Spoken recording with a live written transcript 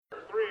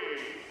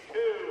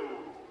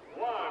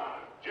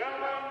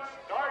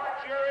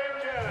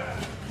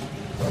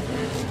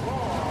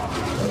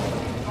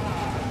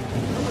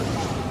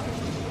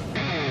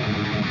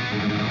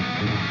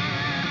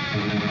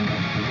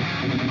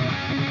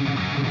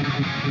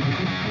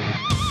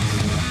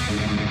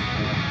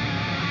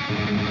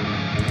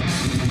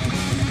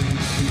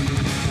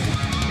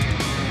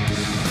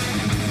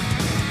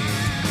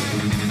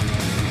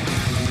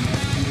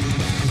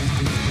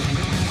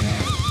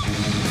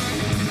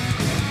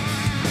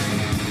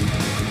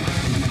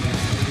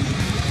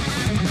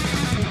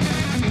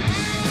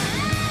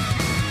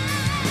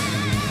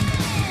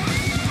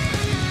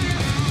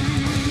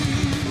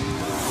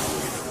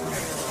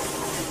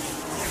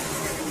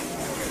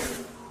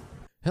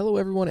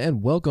everyone,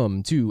 and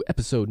welcome to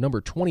episode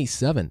number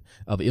 27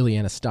 of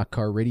Ileana Stock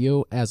Car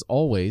Radio. As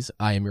always,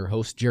 I am your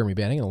host, Jeremy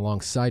Banning, and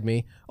alongside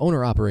me,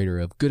 owner-operator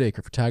of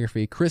Goodacre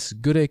Photography, Chris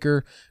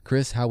Goodacre.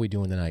 Chris, how are we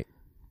doing tonight?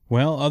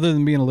 Well, other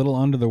than being a little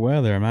under the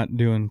weather, I'm not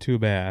doing too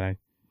bad.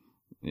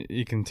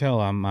 You can tell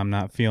I'm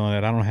not feeling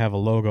it. I don't have a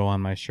logo on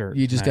my shirt.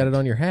 You just got it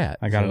on your hat.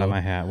 I got it on my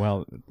hat.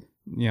 Well,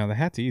 the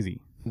hat's easy.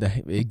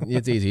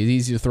 It's easy. It's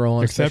easy to throw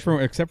on. Except for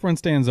when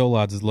Stan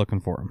Zolod's is looking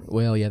for him.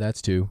 Well, yeah,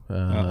 that's too.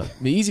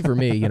 Easy for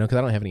me, because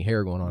I don't have any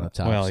hair going on up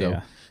top.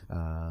 Well,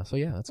 so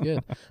yeah, that's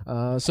good.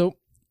 So,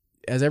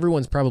 as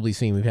everyone's probably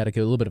seen, we've had a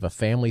little bit of a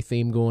family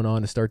theme going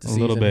on to start the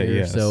season. A little bit,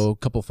 yes. So, a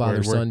couple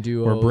father-son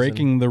duos. We're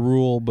breaking the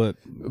rule, but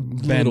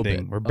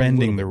bending. We're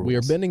bending the rules. We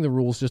are bending the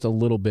rules just a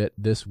little bit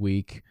this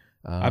week.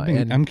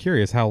 I'm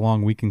curious how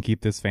long we can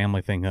keep this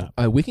family thing up.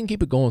 We can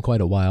keep it going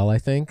quite a while, I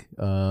think.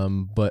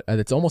 But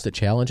it's almost a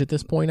challenge at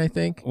this point, I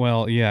think.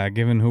 Well, yeah,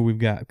 given who we've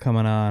got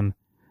coming on,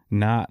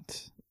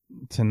 not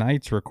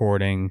tonight's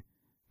recording,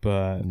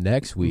 but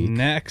next week.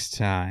 Next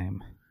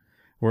time,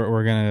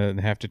 we're going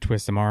to have to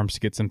twist some arms to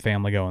get some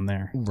family going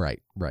there.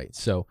 Right.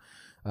 So,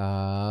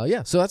 so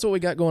that's what we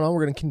got going on.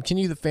 We're going to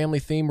continue the family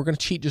theme. We're going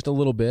to cheat just a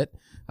little bit.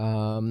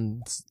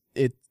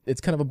 It's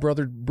kind of a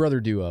brother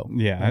duo.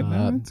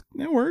 Yeah,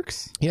 it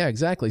works. Yeah,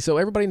 exactly. So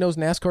everybody knows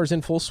NASCAR's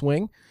in full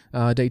swing.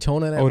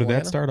 Daytona and Atlanta. Oh, did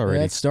that start already?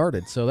 Yeah, it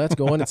started. So that's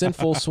going. It's in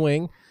full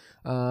swing.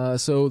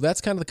 So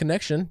that's kind of the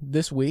connection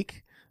this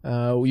week.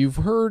 You've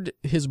heard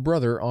his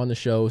brother on the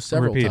show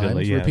several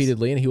times,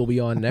 repeatedly, and he will be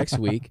on next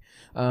week.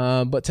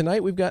 But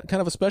tonight we've got kind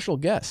of a special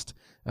guest.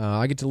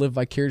 I get to live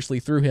vicariously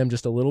through him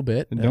just a little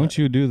bit. Don't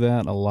you do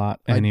that a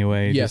lot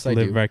anyway? Yes, I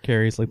live do.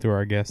 Vicariously through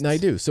our guests. I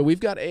do. So we've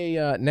got a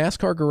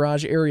NASCAR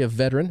Garage area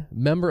veteran,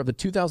 member of the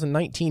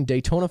 2019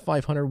 Daytona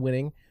 500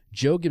 winning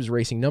Joe Gibbs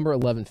Racing number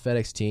 11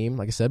 FedEx team.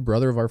 Like I said,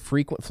 brother of our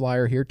frequent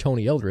flyer here,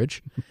 Tony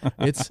Eldridge.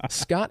 It's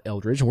Scott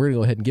Eldridge, and we're going to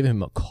go ahead and give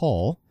him a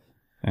call.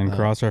 And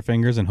cross our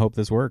fingers and hope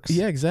this works.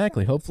 Yeah,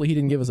 exactly. Hopefully he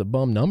didn't give us a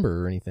bum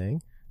number or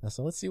anything.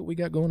 So let's see what we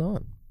got going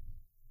on.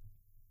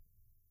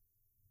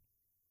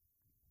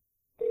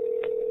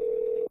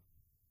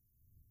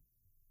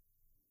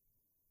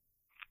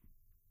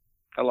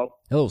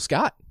 Hello,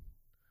 Scott.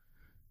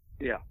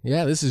 Yeah,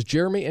 this is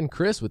Jeremy and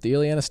Chris with the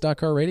Ileana Stock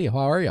Car Radio.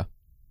 How are you?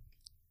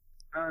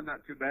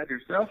 Not too bad.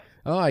 Yourself?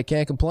 Oh, I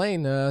can't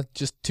complain.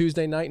 Just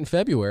Tuesday night in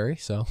February,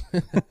 so.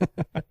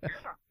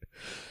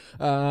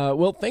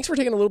 Well, thanks for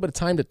taking a little bit of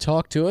time to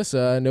talk to us.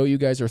 I know you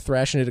guys are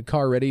thrashing it a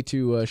car ready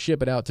to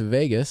ship it out to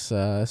Vegas.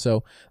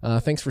 So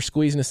thanks for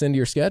squeezing us into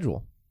your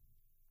schedule.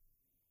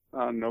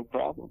 No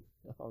problem.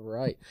 All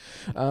right.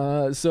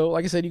 So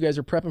like I said, you guys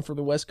are prepping for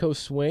the West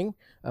Coast swing.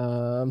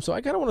 So I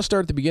kind of want to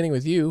start at the beginning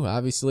with you.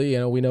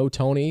 Obviously, we know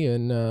Tony,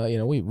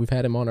 and we've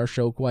had him on our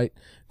show quite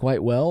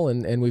well,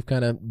 and we've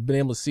kind of been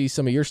able to see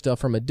some of your stuff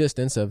from a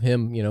distance of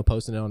him,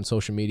 posting it on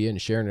social media and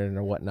sharing it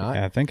and whatnot.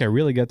 Yeah, I think I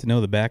really got to know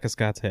the back of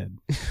Scott's head.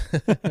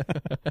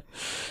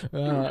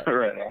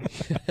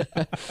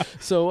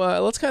 So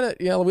let's kind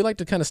of, we like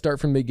to kind of start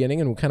from the beginning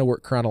and we'll kind of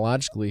work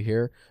chronologically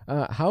here.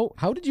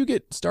 How did you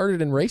get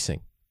started in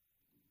racing?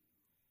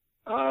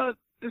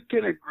 Just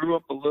kind of grew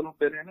up a little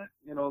bit in it,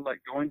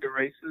 like going to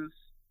races,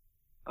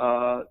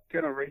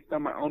 kind of raced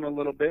on my own a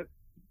little bit.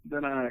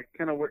 Then I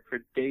kind of worked for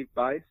Dave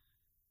Bice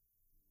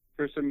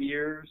for some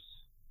years.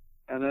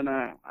 And then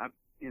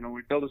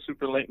we built a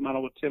super late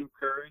model with Tim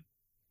Curry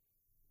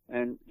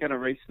and kind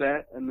of raced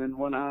that. And then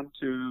went on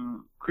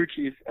to crew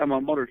chief Emma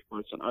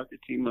Motorsports, an ARCA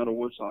team out of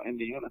Warsaw,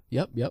 Indiana.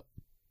 Yep.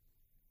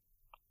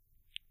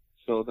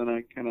 So then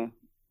I kind of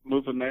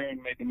moved from there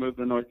and made the move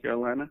to North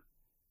Carolina.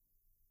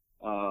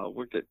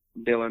 Worked at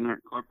Dale Earnhardt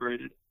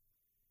Incorporated,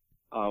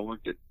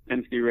 worked at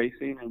Penske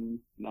Racing, and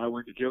now I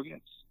work at Joe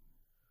Gibbs.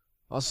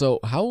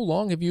 So how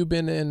long have you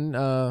been in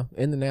the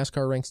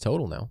NASCAR ranks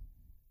total now?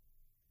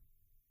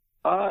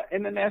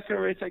 In the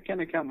NASCAR race, I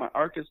kind of count my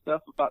ARCA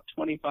stuff about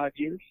 25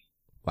 years.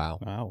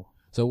 Wow.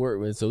 So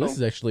this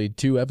is actually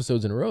 2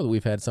 episodes in a row that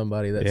we've had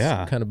somebody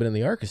that's kind of been in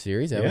the ARCA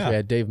series. We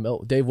had Dave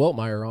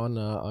Weltmeyer on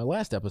our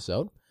last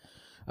episode.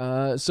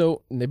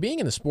 So being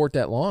in the sport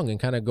that long and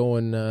kind of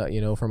going,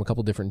 from a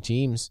couple different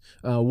teams,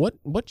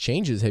 what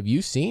changes have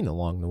you seen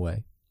along the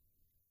way?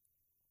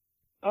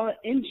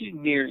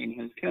 Engineering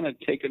has kind of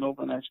taken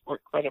over in our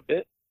sport quite a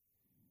bit.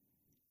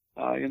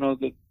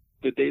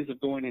 The days of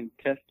going and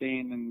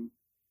testing and,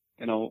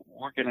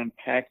 working on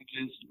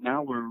packages.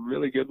 Now we're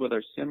really good with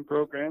our sim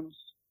programs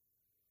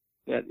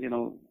that,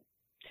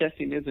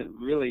 testing isn't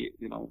really,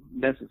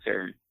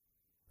 necessary.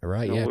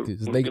 Right, yeah,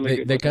 because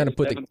they kind of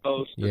put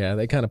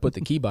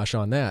the kibosh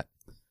on that.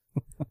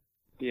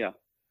 Yeah,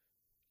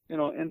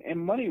 and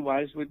money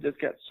wise, we just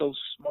got so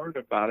smart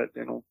about it.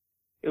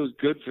 It was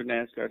good for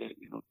NASCAR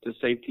to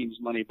save teams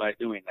money by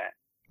doing that.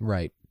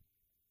 Right.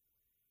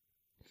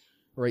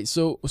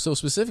 So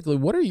specifically,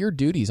 what are your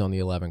duties on the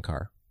 11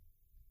 car?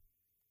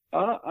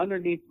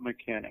 Underneath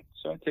mechanic.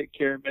 So I take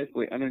care of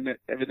basically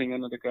everything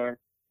under the car: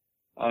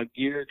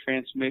 gear,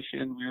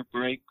 transmission, rear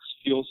brakes,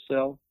 fuel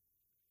cell.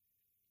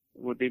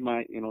 Would be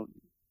my,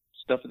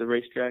 stuff at the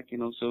racetrack,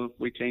 so if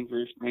we change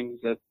rear springs,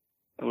 that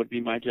would be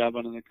my job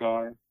under the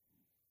car.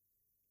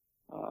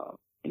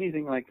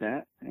 Anything like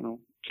that,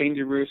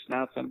 changing rear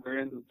snouts on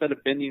rear ends. Instead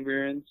of bending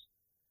rear ends,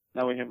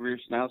 now we have rear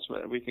snouts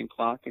where we can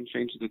clock and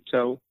change the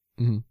toe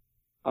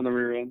on the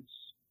rear ends.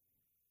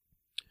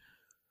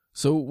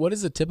 So what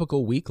is a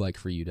typical week like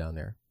for you down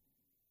there?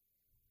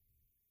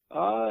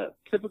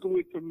 Typical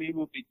week for me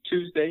will be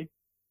Tuesday.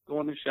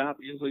 Going to shop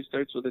usually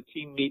starts with a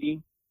team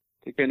meeting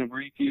to kind of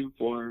review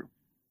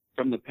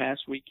from the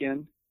past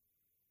weekend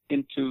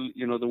into,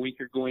 the week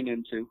you're going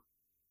into.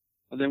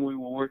 And then we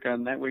will work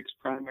on that week's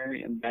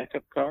primary and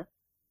backup car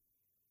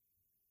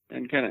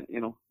and kind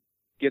of,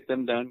 get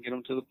them done, get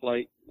them to the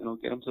plate,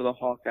 get them to the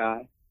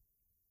Hawkeye.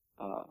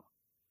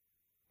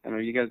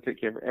 You got to take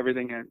care of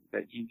everything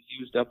that you've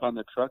used up on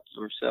the truck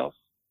yourself.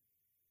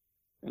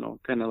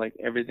 Kind of like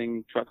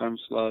everything, truck arm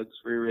slugs,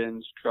 rear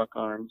ends, truck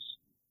arms,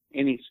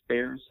 any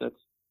spares.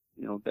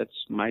 That's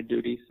my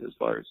duties as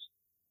far as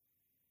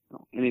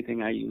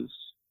anything I use.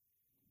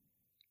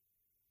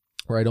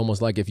 Right,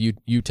 almost like if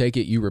you take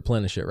it, you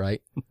replenish it,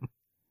 right?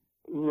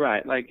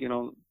 Right, like,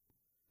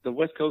 the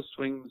West Coast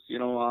swings,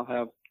 I'll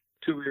have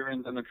 2 rear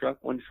ends on the truck,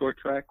 1 short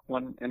track,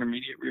 1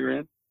 intermediate rear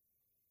end.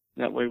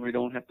 That way we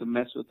don't have to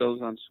mess with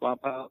those on swap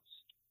outs.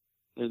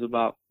 There's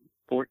about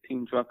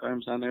 14 truck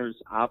arms on there as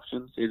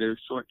options, either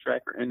short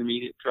track or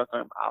intermediate truck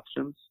arm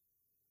options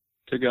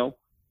to go.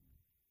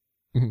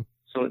 Mm-hmm.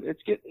 So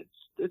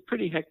it's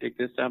pretty hectic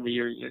this time of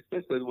year,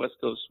 especially the West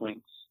Coast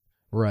swings.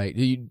 Right.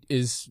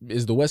 Is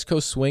the West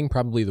Coast swing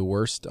probably the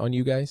worst on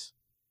you guys?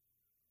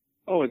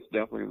 Oh, it's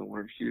definitely the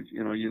worst.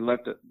 You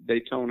left at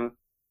Daytona,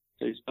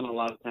 so you spent a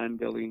lot of time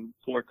building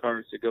 4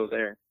 cars to go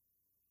there.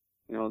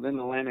 Then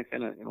Atlanta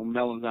kind of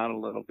mellows out a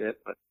little bit,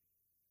 but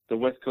the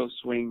West Coast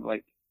swing,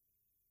 like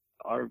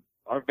our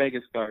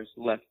Vegas cars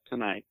left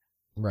tonight.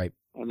 Right.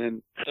 And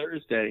then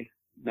Thursday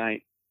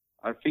night,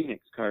 our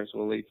Phoenix cars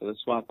will leave for the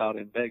swap out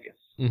in Vegas.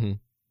 Mm-hmm.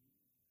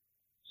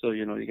 So,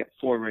 you got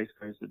 4 race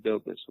cars to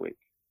build this week.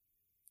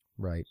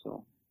 Right.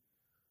 So.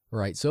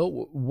 Right.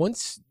 So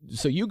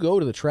you go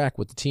to the track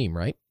with the team,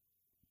 right?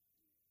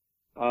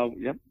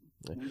 Yep.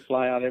 We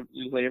fly out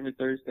usually every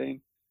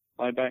Thursday,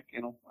 fly back,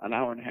 an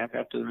hour and a half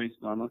after the race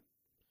normally.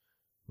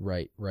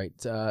 Right.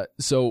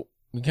 So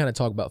we kind of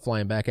talk about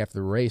flying back after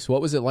the race.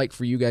 What was it like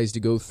for you guys to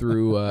go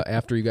through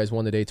after you guys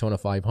won the Daytona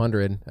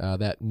 500,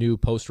 that new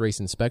post-race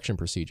inspection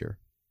procedure?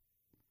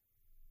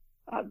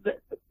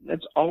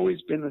 That's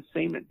always been the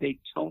same at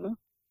Daytona.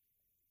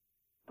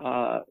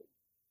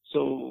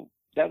 So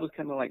that was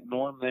kind of like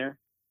norm there.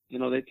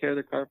 They tear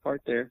the car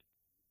apart there,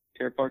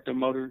 tear apart the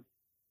motor,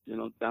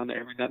 down to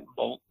every nut and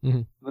bolt. Mm-hmm.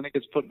 And then it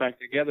gets put back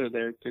together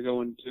there to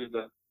go into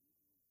the,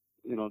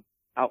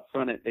 out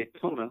front at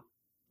Daytona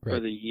for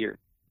the year.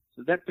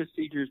 So that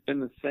procedure's been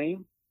the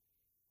same.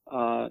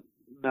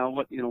 Now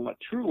what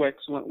Truex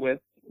went with,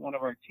 one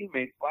of our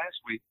teammates last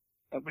week,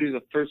 that would be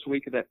the first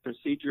week of that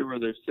procedure where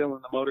they're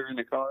sealing the motor in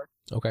the car.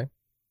 Okay.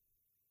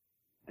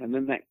 And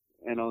then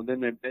then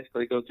they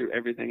basically go through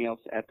everything else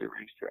at the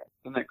racetrack.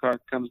 Then that car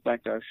comes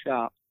back to our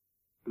shop.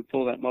 We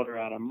pull that motor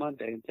out on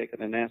Monday and take it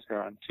to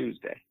NASCAR on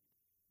Tuesday.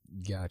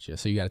 Gotcha.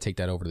 So you got to take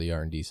that over to the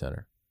R&D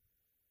center.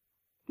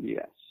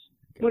 Yes.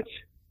 Gotcha. Which,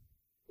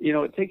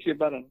 it takes you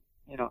about an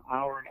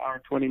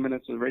hour 20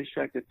 minutes of the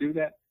racetrack to do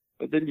that,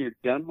 but then you're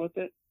done with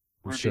it.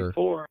 Sure.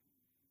 Before,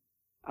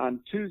 on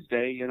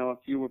Tuesday, if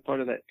you were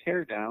part of that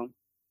teardown,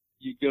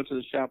 you'd go to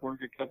the shop, work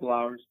a couple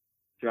hours,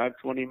 drive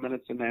 20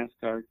 minutes in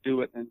NASCAR,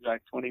 do it, and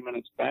drive 20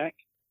 minutes back.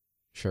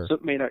 Sure. So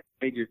it made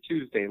your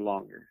Tuesday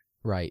longer.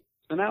 Right.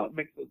 So now it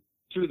makes it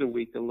through the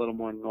week a little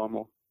more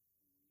normal.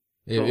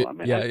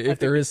 If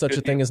there is such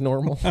a thing as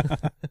normal.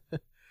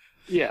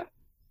 Yeah.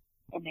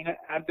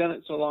 I've done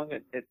it so long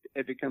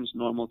it becomes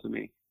normal to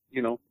me,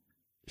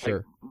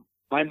 Sure. Like,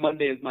 my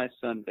Monday is my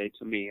Sunday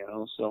to me,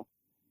 so.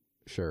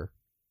 Sure.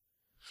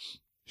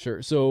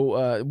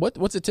 So,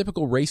 what's a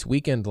typical race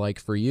weekend like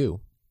for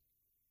you?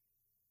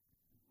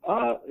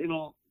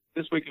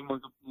 This weekend we'll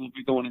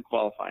be going in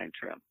qualifying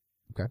trim.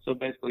 Okay. So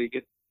basically,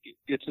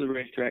 get to the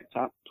racetrack,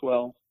 top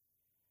 12.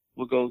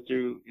 We'll go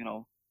through,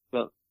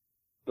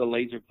 the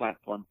laser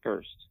platform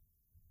first.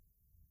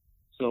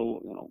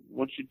 So,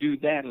 once you do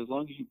that, as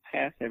long as you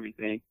pass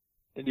everything,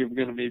 then you're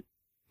going to be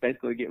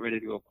basically get ready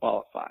to go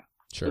qualify.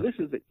 Sure. So this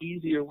is the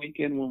easier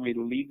weekend when we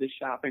leave the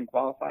shop in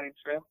qualifying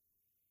trim.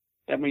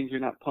 That means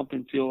you're not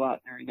pumping fuel out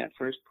during that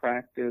first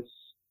practice.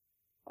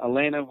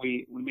 Atlanta,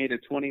 we made a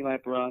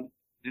 20-lap run,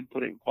 then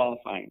put it in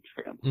qualifying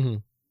trim. Mm-hmm.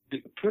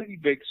 It's a pretty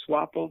big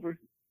swap over,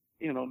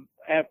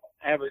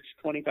 average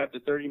 25 to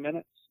 30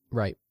 minutes.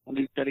 Right. And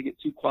then try to get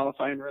 2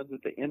 qualifying runs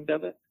at the end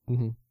of it.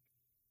 Mm-hmm.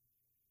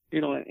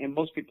 And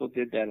most people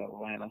did that in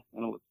Atlanta,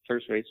 with the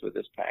first race with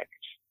this package.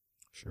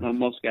 Sure. Now,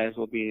 most guys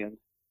will be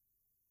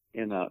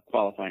in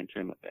qualifying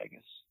trim at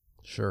Vegas.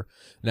 Sure.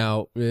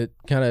 Now, it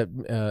kind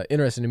of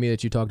interesting to me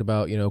that you talked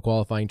about,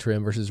 qualifying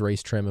trim versus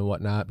race trim and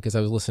whatnot, because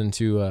I was listening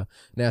to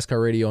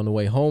NASCAR radio on the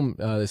way home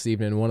this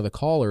evening, and one of the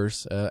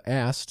callers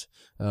asked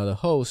the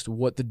host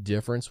what the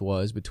difference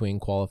was between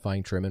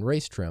qualifying trim and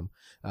race trim.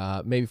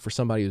 Maybe for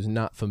somebody who's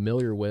not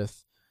familiar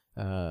with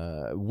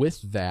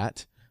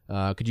that,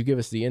 Could you give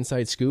us the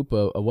inside scoop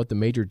of what the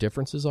major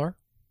differences are?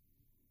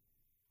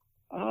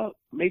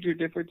 Major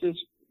differences,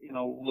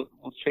 will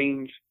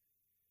change.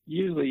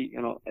 Usually,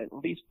 at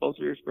least both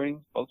rear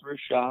springs, both rear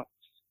shocks.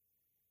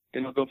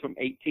 It'll go from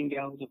 18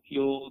 gallons of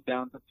fuel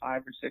down to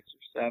 5 or 6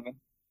 or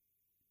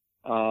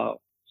 7.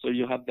 So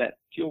you'll have that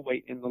fuel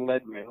weight in the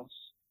lead rails.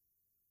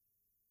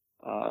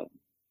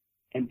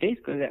 And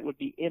basically that would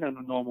be it on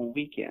a normal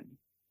weekend.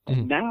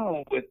 Mm-hmm.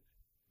 Now with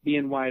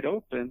being wide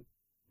open,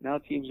 now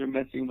teams are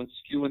messing with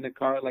skewing the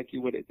car like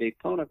you would at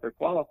Daytona for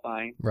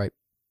qualifying. Right.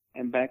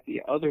 And back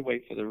the other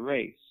way for the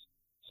race.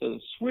 So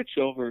the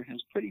switchover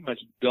has pretty much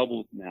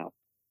doubled now,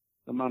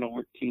 the amount of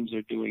work teams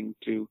are doing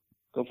to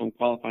go from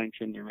qualifying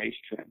trim to race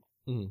trim.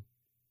 Mm-hmm.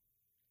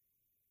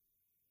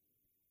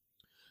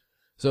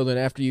 So then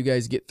after you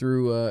guys get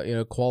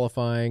through,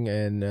 qualifying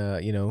and,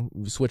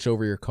 switch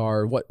over your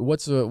car,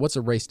 what's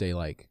a race day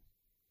like?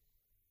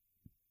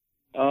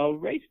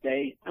 Race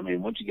day,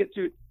 once you get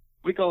through,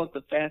 we call it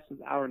the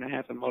fastest hour and a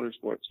half in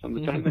motorsports. From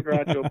the time the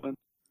garage opens,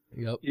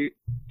 yep. you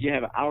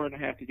have an hour and a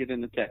half to get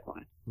in the tech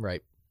line.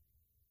 Right.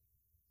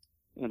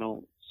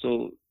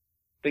 So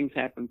things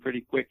happen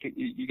pretty quick.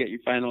 You get your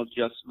final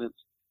adjustments,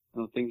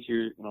 things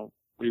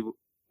we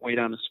wait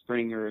on a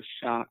spring or a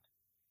shock,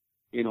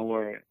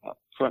 or a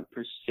front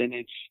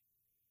percentage.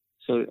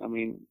 So,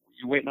 you're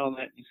waiting on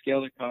that, you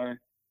scale the car,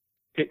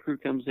 pit crew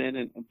comes in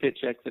and pit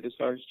checks it as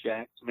far as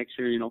jack to make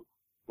sure,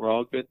 we're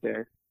all good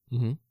there.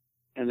 Mm-hmm.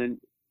 And then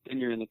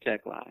you're in the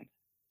tech line.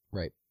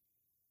 Right.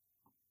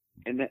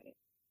 And that,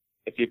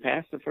 if you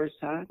pass the first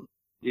time,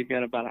 you've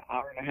got about an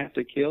hour and a half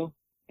to kill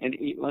and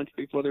eat lunch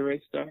before the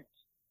race starts.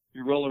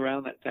 You roll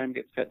around, that time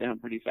gets cut down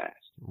pretty fast.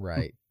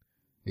 Right.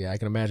 Yeah, I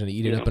can imagine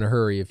eat it up in a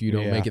hurry if you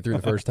don't make it through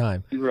the first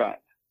time. Right.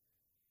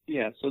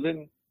 Yeah, so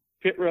then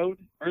pit road,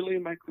 early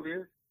in my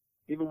career,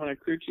 even when I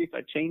crew chief,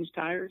 I changed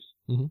tires.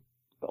 Mm-hmm.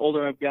 The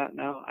older I've got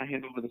now, I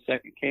hand over the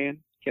second can,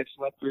 catch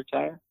the left rear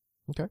tire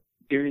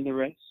during the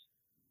race.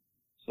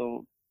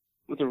 So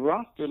with the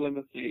roster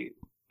limits they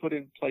put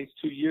in place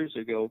 2 years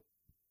ago,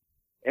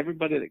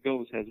 everybody that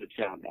goes has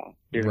a job now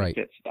during the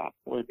pit stop.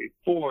 Where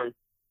before,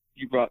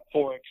 you brought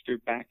 4 extra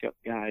backup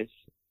guys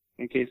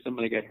in case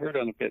somebody got hurt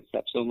on the pit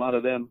stop. So a lot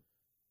of them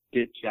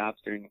did jobs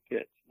during the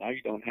pits. Now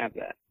you don't have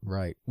that.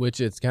 Right, which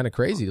it's kind of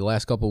crazy. The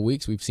last couple of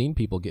weeks, we've seen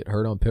people get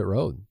hurt on pit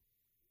road.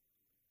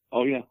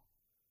 Oh, yeah.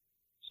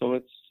 So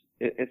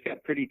it's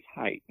got pretty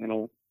tight,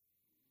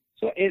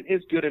 So it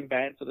is good and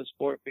bad for the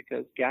sport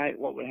because,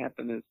 what would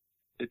happen is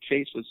the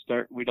chase would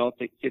start and we'd all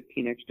take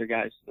 15 extra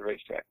guys to the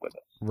racetrack with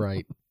us.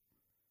 Right.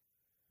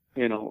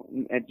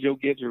 At Joe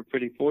Gibbs, we're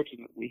pretty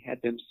fortunate. We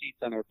had them seats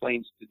on our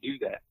planes to do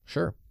that.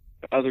 Sure.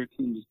 The other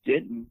teams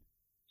didn't,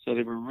 so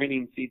they were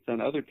renting seats on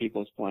other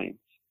people's planes.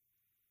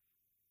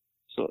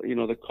 So,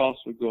 the cost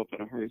would go up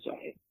in a hurry. So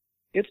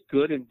it's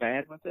good and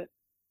bad with it.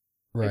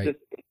 Right. It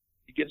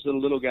gives the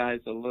little guys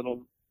a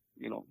little,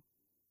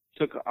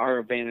 took our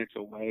advantage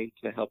away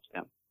to help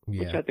them,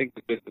 which I think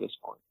is good for the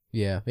sport.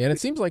 Yeah, and it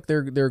seems like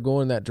they're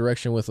going that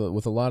direction with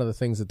a lot of the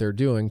things that they're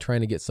doing,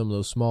 trying to get some of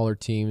those smaller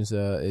teams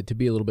to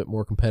be a little bit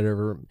more competitive.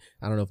 Or,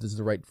 I don't know if this is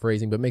the right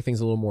phrasing, but make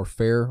things a little more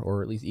fair,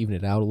 or at least even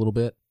it out a little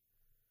bit.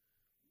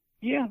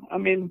 Yeah,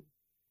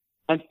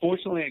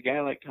 unfortunately, a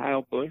guy like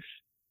Kyle Busch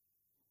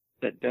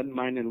that doesn't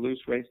mind a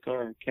loose race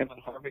car, and Kevin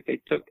Harvick,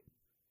 they took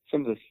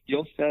some of the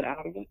skill set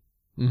out of it,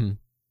 mm-hmm.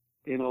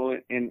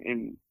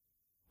 And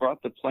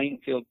brought the playing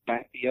field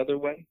back the other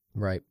way.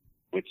 Right.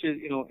 Which is,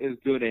 is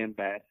good and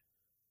bad.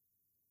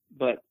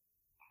 But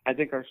I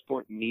think our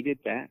sport needed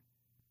that.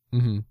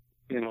 Mm-hmm.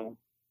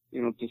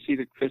 To see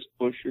the Chris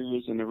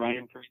Buschers and the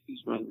Ryan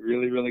Preece's run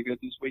really, really good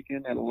this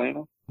weekend at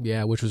Atlanta.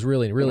 Yeah, which was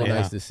really, really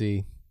nice to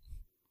see.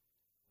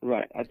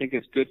 Right. I think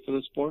it's good for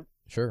the sport.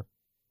 Sure.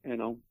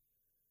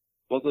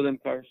 Both of them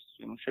cars,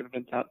 should have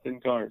been top 10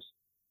 cars.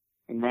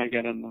 And Ryan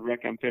got on the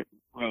wreck on pit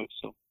road.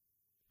 So,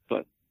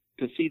 but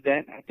to see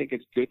that, I think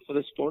it's good for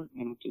the sport,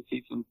 to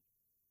see some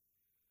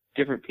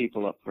different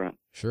people up front.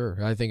 Sure.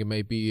 I think it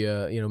may be,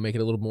 make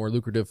it a little more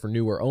lucrative for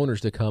newer owners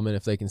to come in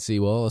if they can see,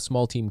 well, a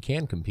small team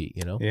can compete,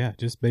 Yeah,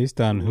 just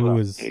based on who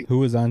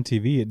was on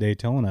TV at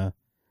Daytona,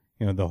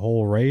 the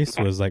whole race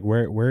was like,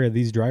 where are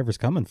these drivers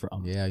coming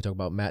from? Yeah, you talk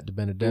about Matt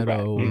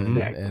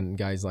DiBenedetto and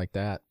guys like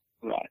that.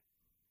 Right.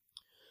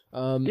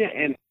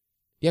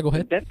 Yeah, go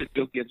ahead. That's a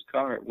Joe Gibbs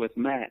car with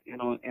Matt,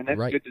 and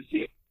that's good to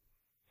see.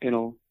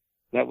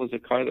 That was a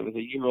car that was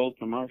a year old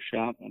from our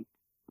shop and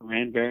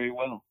ran very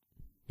well.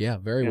 Yeah,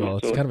 very well.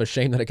 It's kind of a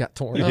shame that it got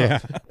torn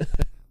up.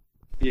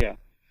 Yeah.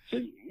 So,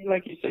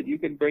 like you said, you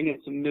can bring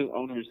in some new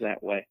owners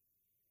that way.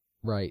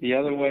 Right. The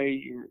other way,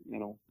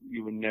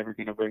 you were never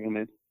going to bring them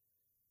in.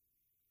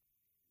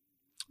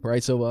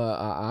 Right, so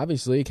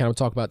obviously, kind of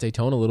talk about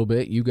Daytona a little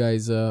bit. You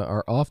guys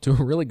are off to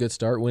a really good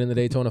start, winning the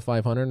Daytona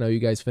 500. Now you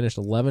guys finished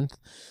 11th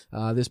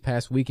this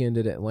past weekend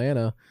at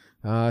Atlanta.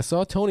 I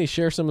saw Tony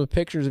share some of the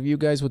pictures of you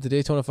guys with the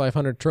Daytona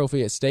 500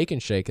 trophy at Steak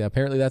and Shake.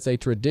 Apparently that's a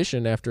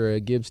tradition after a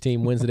Gibbs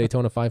team wins the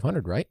Daytona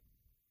 500, right?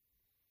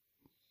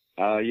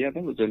 Yeah,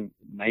 that was in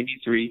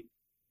 93.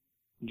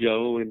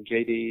 Joe and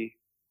JD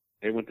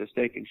they went to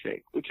Steak and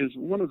Shake, which is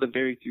one of the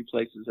very few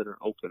places that are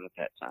open at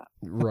that time.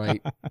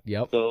 Right.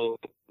 Yep. So,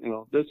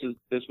 this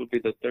would be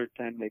the third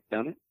time they've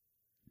done it.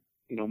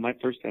 My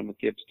first time with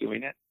Gibbs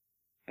doing it,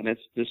 and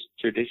that's just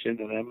tradition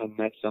to them, and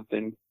that's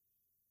something,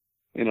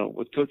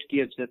 with Coach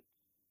Gibbs, that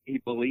he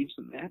believes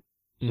in that.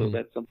 So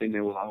that's something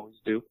they will always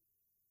do.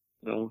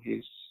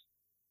 He's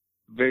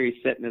very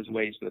set in his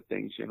ways with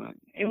things,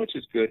 and which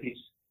is good.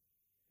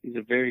 He's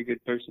a very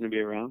good person to be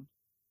around.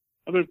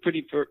 I've been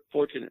pretty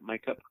fortunate in my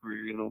Cup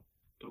career,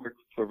 to work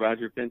for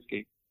Roger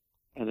Penske,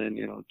 and then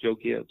Joe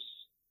Gibbs.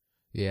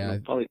 Yeah,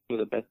 probably two of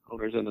the best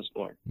owners in the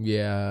sport.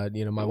 Yeah,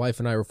 my wife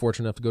and I were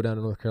fortunate enough to go down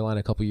to North Carolina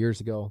a couple years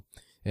ago,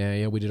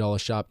 and we did all the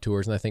shop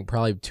tours, and I think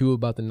probably two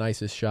about the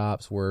nicest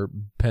shops were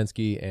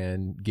Penske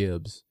and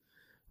Gibbs.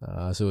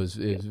 So it was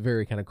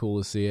very kind of cool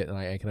to see it, and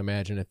I can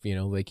imagine if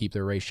they keep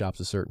their race shops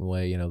a certain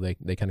way,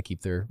 they kind of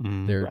keep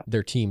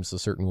their teams a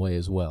certain way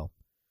as well.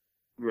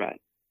 Right.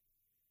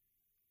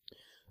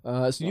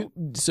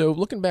 So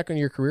looking back on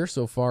your career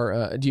so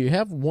far, do you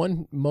have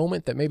one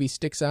moment that maybe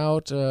sticks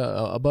out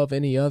above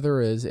any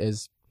other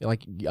as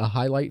like a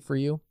highlight for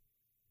you?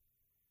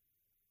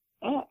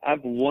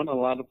 I've won a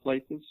lot of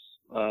places.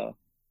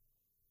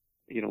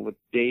 With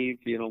Dave,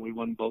 we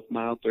won both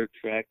mile dirt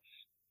tracks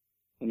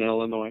in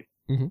Illinois.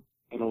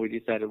 Mm-hmm. We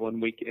decided one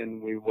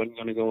weekend we wasn't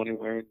going to go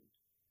anywhere, and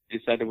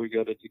decided we'd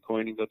go to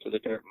DuQuoin and go to the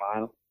dirt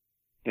mile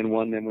and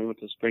won. Then we went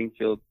to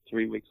Springfield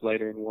 3 weeks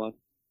later and won.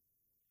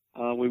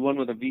 We won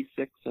with a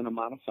V6 and a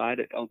modified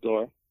at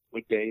Eldora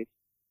with Dave.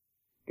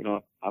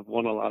 I've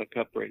won a lot of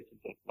Cup races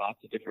at lots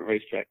of different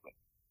racetracks. But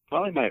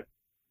probably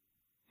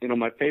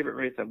my favorite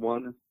race I've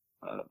won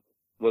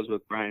was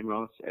with Brian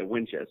Ross at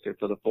Winchester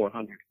for the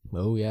 400.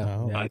 Oh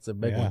yeah, that's a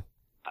big one.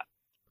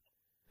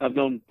 I've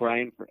known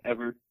Brian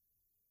forever.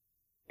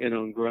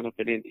 And growing up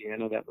in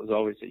Indiana, that was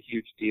always a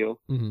huge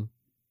deal. Mm-hmm.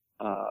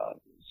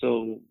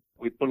 So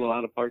we put a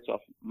lot of parts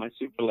off my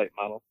super late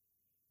model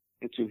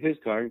into his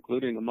car,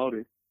 including the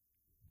motor,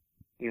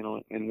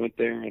 and went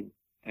there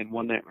and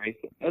won that race.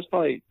 That's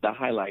probably the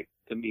highlight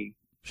to me.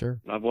 Sure.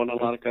 I've won a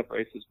lot of Cup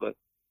races, but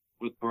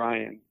with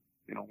Brian,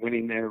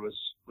 winning there was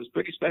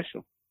pretty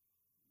special.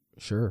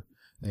 Sure.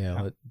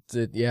 Yeah.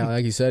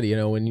 Like you said,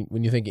 when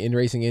you think in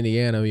racing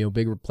Indiana,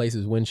 bigger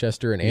places,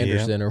 Winchester and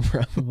Anderson are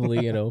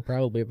probably,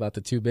 probably about the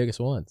two biggest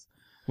ones.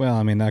 Well,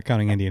 I mean, not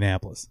counting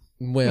Indianapolis.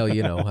 Well,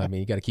 you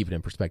got to keep it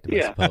in perspective,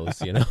 I suppose,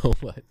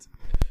 but.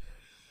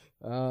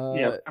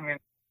 I mean,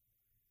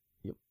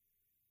 yep.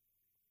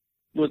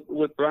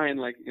 With Brian,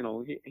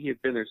 he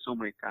had been there so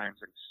many times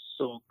and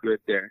so good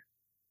there.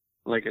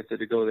 Like I said,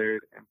 to go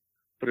there and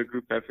put a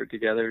group effort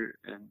together,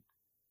 and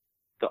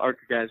the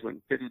ARCA guys went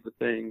and fitted the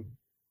thing.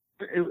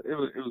 It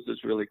was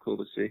just really cool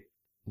to see.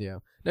 Yeah.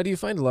 Now, do you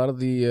find a lot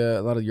of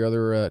your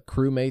other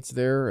crewmates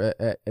there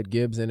at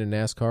Gibbs and in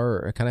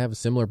NASCAR kind of have a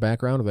similar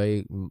background?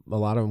 A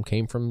lot of them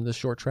came from the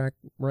short track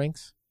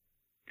ranks.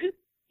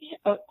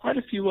 Quite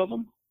a few of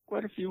them.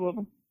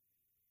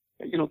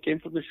 Came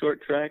from the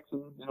short tracks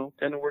and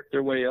kind of worked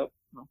their way up.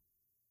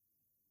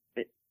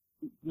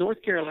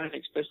 North Carolina,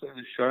 especially in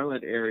the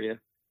Charlotte area,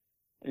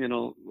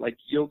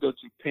 you'll go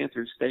to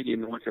Panthers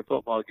Stadium and watch a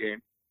football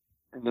game,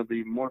 and there'll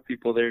be more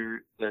people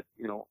there that,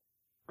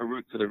 are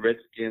root for the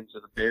Redskins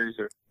or the Bears,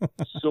 or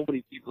so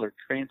many people are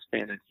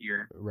transplanted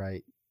here.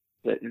 Right.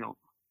 That,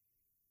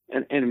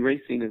 and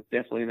racing is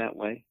definitely that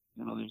way.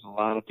 There's a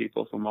lot of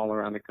people from all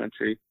around the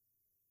country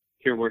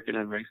here working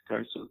on race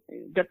cars. So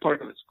that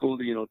part of it's cool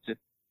to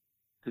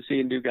see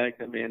a new guy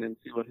come in and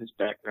see what his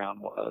background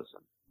was.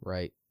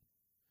 Right.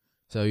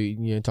 So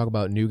you talk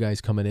about new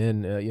guys coming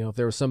in, if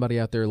there was somebody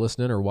out there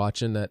listening or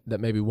watching that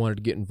maybe wanted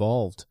to get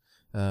involved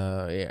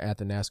at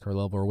the NASCAR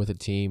level or with a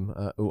team,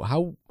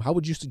 how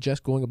would you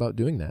suggest going about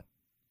doing that?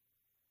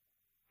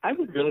 I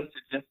would really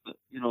suggest that,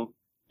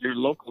 your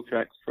local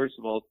tracks, first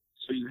of all,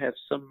 so you have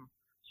some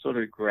sort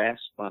of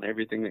grasp on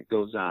everything that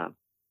goes on.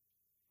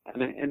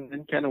 And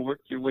then kind of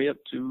work your way up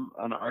to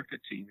an ARCA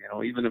team,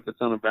 even if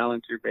it's on a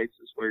volunteer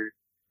basis where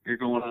you're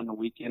going on the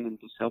weekend and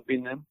just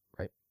helping them.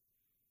 Right.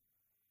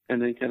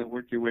 And then kind of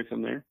work your way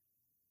from there.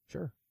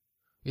 Sure.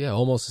 Yeah,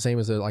 almost the same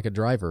as a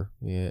driver.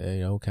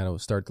 Yeah, kind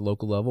of start at the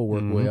local level,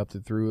 work way up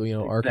through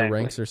ARCA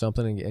ranks or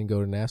something, and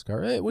go to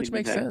NASCAR, which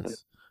makes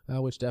sense.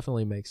 Which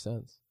definitely makes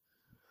sense.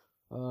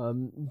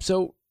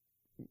 So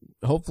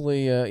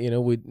hopefully,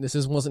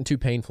 this wasn't too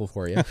painful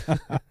for you.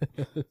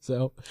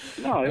 So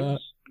no, it was.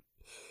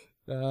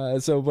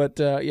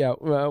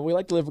 We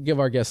like to give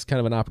our guests kind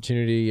of an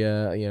opportunity,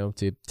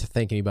 to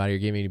thank anybody or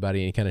give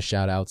anybody any kind of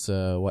shout outs,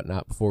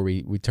 whatnot, before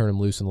we turn them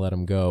loose and let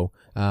them go.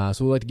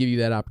 So we'd like to give you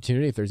that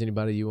opportunity if there's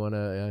anybody you want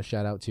to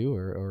shout out to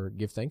or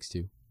give thanks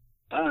to.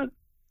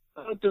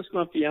 Just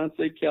my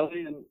fiance,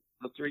 Kelly, and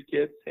the 3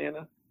 kids,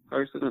 Hannah,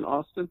 Carson, and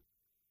Austin.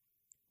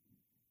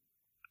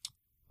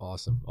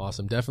 Awesome.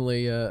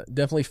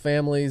 Definitely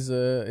families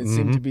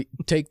seem to be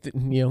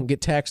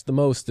get taxed the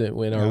most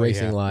in our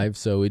racing lives.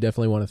 So we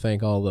definitely want to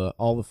thank all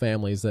the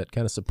families that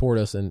kind of support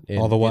us and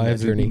all the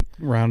wives who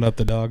round up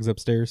the dogs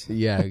upstairs.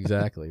 Yeah,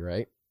 exactly,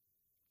 right.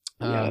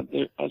 I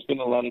spend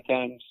a lot of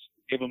times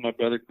giving my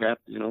brother crap,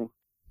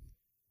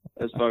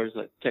 as far as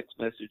like text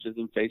messages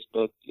and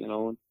Facebook,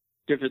 and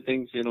different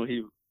things,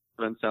 he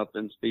runs South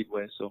Bend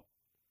Speedway. So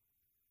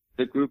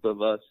the group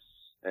of us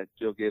at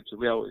Joe Gibbs,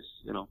 we always,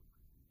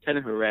 kind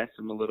of harass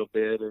him a little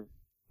bit, or,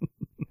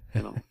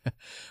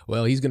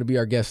 Well, he's going to be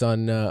our guest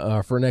on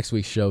for next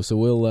week's show, so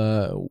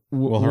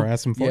we'll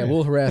harass him for you. Yeah,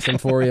 we'll harass him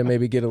for you.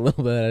 Maybe get a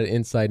little bit of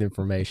inside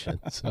information.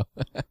 So.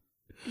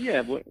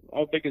 Yeah, but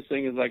our biggest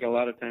thing is like a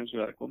lot of times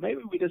we're like, well,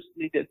 maybe we just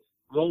need to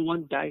roll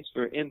one dice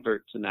for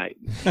invert tonight.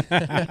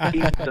 He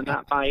needs to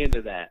not buy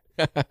into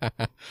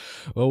that.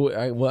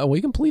 Well,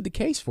 we can plead the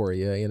case for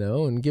you,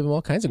 and give him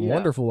all kinds of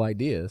wonderful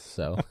ideas.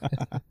 So,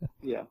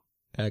 yeah.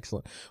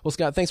 Excellent. Well,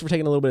 Scott, thanks for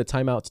taking a little bit of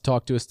time out to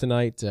talk to us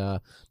tonight.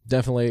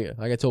 Definitely,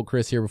 like I told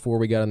Chris here before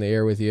we got on the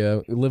air with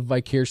you, live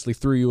vicariously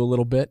through you a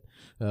little bit.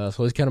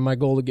 So it's kind of my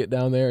goal to get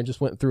down there and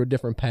just went through a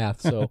different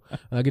path. So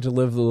I get to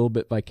live a little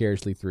bit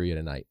vicariously through you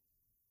tonight.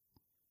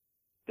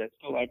 That's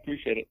cool. I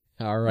appreciate it.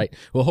 All right.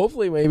 Well,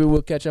 hopefully, maybe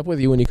we'll catch up with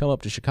you when you come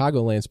up to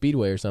Chicagoland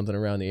Speedway or something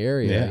around the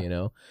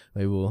area.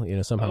 Maybe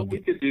we'll, somehow. We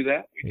could do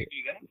that.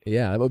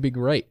 Yeah, that would be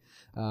great.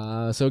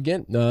 So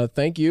again,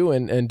 thank you,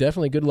 and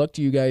definitely good luck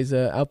to you guys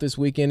out this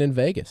weekend in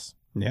Vegas.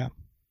 Yeah.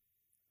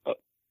 I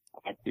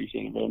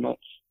appreciate it very much.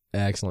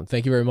 Excellent.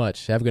 Thank you very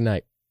much. Have a good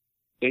night.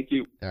 Thank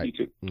you. All right.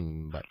 You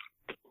too. Bye.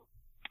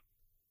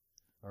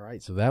 All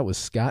right, so that was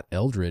Scott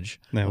Eldridge.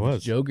 That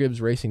was Joe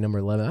Gibbs Racing number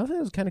 11. I thought it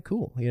was kind of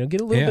cool.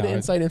 Get a little bit of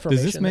inside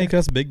information. Does this make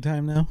us big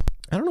time now?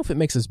 I don't know if it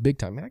makes us big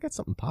time. I got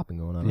something popping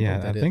going on.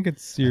 I think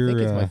it's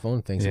my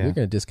phone thing, so we're going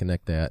to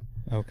disconnect that.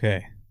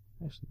 Okay.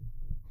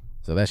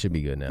 So that should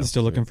be good now.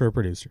 Still looking for a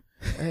producer.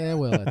 Yeah,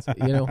 well, that's,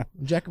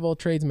 jack of all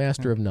trades,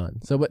 master of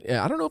none. So, but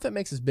I don't know if that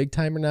makes us big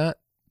time or not.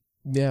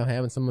 Yeah,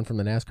 having someone from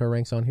the NASCAR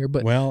ranks on here,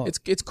 but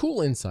it's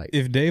cool insight.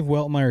 If Dave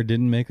Weltmeyer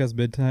didn't make us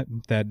big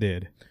time, that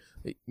did.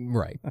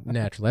 Right,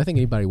 naturally. I think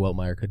anybody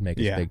Weltmeyer could make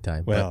us big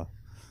time. Well,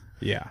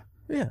 yeah.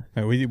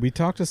 We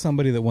talked to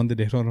somebody that won the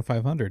Daytona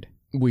 500.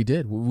 We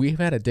did. We've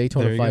had a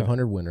Daytona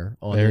 500 winner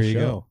on the show.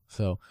 Go.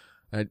 So,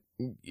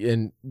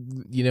 you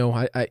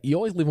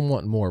always leave them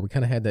wanting more. We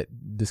kind of had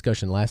that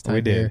discussion last time.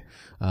 We did.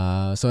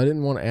 So I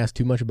didn't want to ask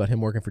too much about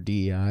him working for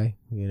DEI,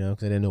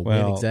 because I didn't know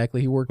when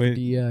exactly he worked for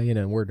DEI,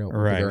 and we're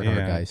our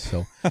guys.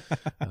 So,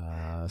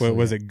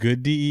 was it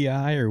good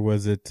DEI or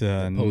was it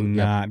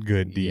not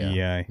good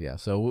DEI? Yeah.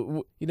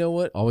 So you know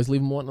what? Always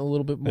leave them wanting a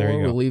little bit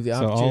more. We'll leave the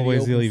opportunity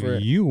always open leave for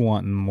you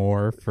wanting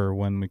more for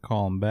when we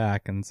call them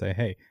back and say,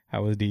 hey,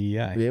 how was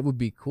DEI? It would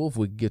be cool if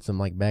we could get some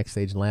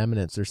backstage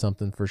laminates or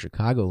something for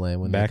Chicagoland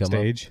when they come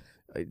up.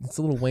 It's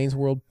a little Wayne's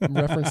World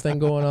reference thing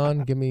going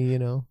on. Give me, a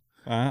little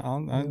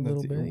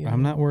bit.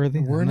 I'm not worthy.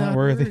 We're not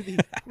worthy.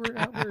 We're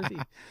not worthy.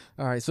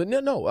 All right. So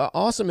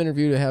awesome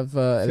interview to have.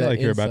 I feel like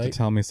you're about to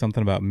tell me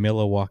something about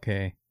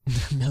Milwaukee.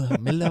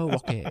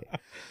 Milwaukee.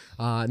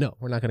 No,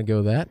 we're not going to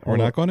go that. We're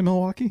not going to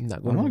Milwaukee. I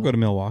want to go to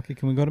Milwaukee.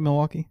 Can we go to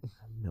Milwaukee?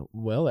 No.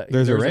 Well,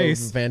 there's a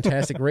race.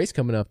 Fantastic race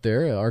coming up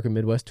there. ARCA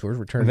Midwest Tours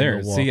returning to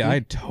Milwaukee. See, I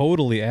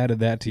totally added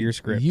that to your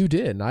script. You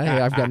did.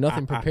 I've got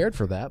nothing prepared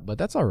for that, but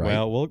that's all right.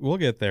 Well, we'll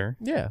get there.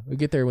 Yeah, we'll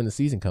get there when the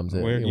season comes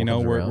in.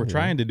 We're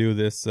trying to do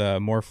this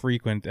more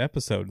frequent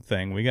episode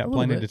thing. We got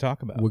plenty to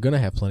talk about. We're going to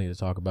have plenty to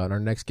talk about. Our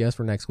next guest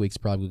for next week's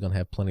probably going to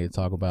have plenty to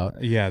talk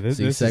about. Yeah, this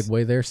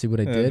segue there. See what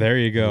I did? There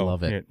you go. I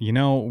love it.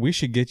 We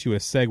should get you a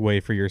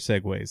segue for your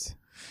segues.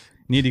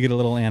 Need to get a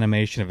little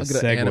animation of a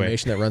segue.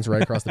 Animation that runs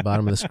right across the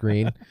bottom of the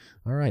screen.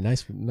 All right,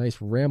 nice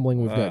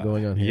rambling we've got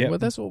going on here. Yep. Well,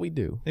 that's what we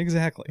do.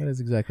 Exactly. That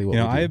is exactly what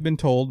we do. I have been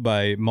told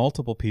by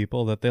multiple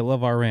people that they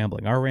love our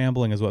rambling. Our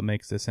rambling is what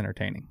makes this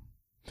entertaining.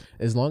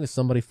 As long as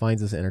somebody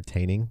finds this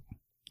entertaining,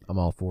 I'm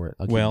all for it.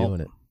 I'll keep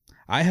doing it.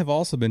 I have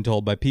also been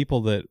told by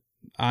people that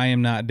I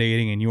am not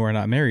dating and you are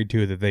not married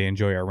to that they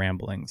enjoy our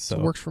ramblings. So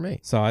it works for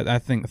me. So I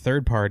think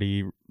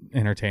third-party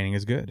entertaining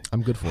is good.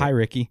 I'm good for it. Hi,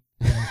 Ricky.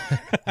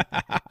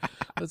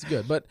 That's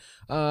good, but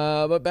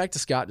back to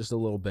Scott just a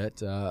little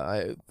bit.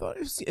 I thought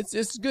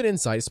it's good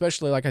insight,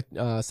 especially like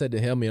I said to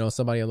him.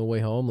 Somebody on the way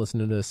home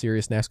listening to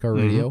Sirius NASCAR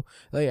radio,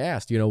 they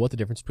asked, what the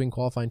difference between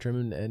qualifying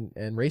trim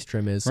and race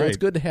trim is. So it's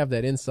good to have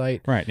that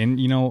insight, right? And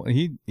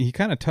he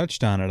kind of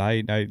touched on it.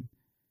 I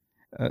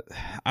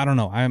don't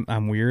know.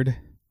 I'm weird.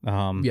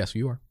 Yes,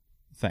 you are.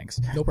 Thanks.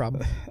 No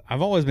problem.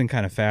 I've always been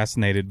kind of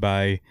fascinated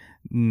by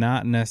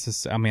not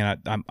necessarily. I mean,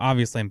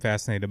 I'm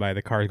fascinated by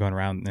the cars going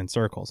around in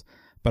circles.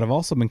 But I've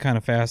also been kind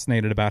of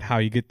fascinated about how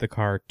you get the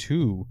car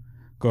to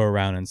go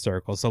around in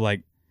circles. So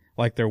like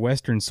their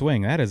Western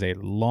Swing, that is a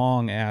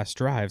long-ass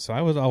drive. So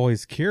I was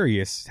always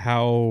curious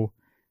how,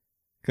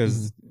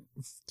 because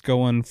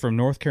going from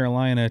North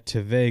Carolina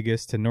to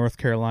Vegas to North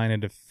Carolina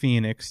to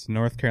Phoenix to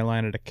North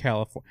Carolina to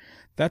California,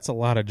 that's a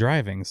lot of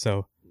driving.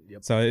 So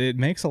it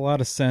makes a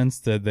lot of sense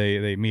that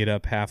they meet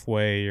up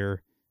halfway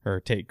or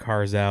take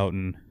cars out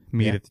and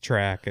meet at the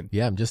track. And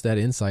just that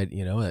insight,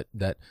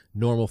 that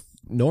normal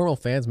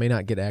fans may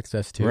not get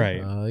access to.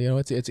 Right.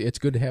 It's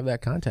good to have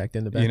that contact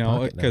in the back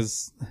pocket.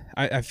 Because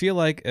I feel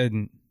like,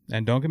 and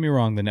don't get me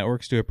wrong, the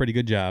networks do a pretty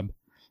good job,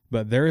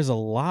 But there is a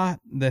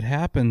lot that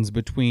happens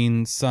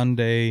between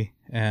Sunday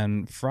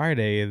and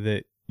Friday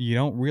that you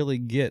don't really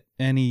get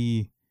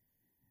any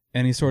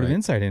sort of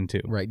insight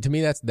into. Right. To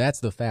me, that's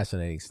the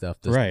fascinating stuff.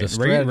 Right.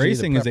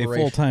 Racing is a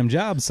full-time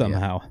job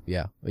somehow.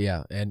 Yeah.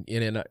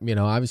 And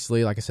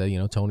obviously, like I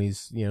said,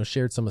 Tony's,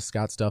 shared some of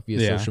Scott's stuff via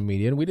social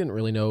media, and we didn't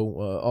really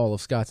know all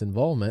of Scott's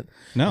involvement.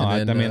 No,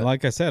 I mean,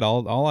 like I said,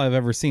 all I've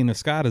ever seen of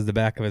Scott is the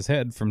back of his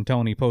head from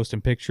Tony posting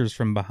pictures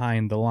from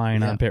behind the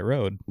line on pit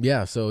road.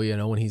 Yeah. So,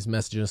 when he's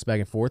messaging us back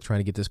and forth, trying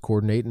to get this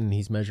coordinated, and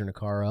he's measuring a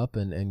car up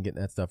and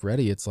getting that stuff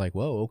ready, it's like,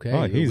 whoa, okay.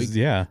 Oh,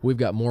 we've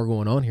got more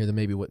going on here than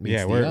maybe what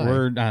meets the eye.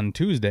 We're on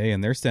Tuesday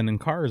and they're sending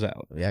cars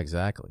out. Yeah,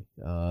 exactly.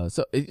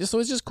 So it's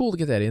just cool to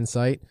get that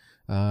insight.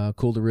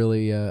 Cool to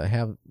really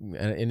have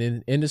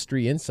an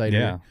industry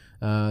insider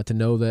to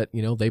know that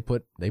they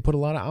put a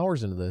lot of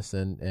hours into this,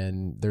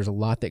 and there's a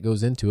lot that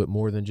goes into it,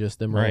 more than just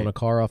them rolling a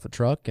car off a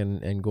truck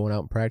and going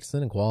out and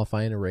practicing and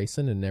qualifying and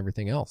racing and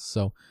everything else.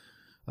 So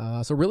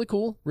really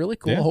cool.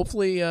 Yeah.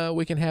 Hopefully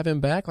we can have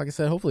him back. Like I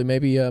said, hopefully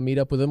maybe meet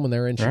up with him when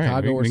they're in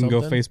Chicago or something.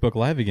 We can go Facebook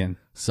Live again.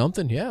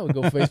 Something, yeah. We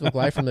go Facebook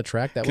Live from the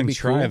track. That would be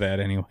cool. Try that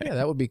anyway. Yeah,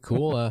 that would be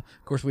cool. Of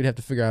course, we'd have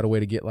to figure out a way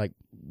to get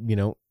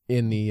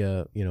in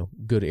the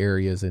good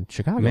areas in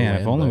Chicago. Man,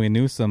 if only we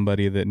knew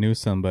somebody that knew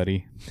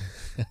somebody.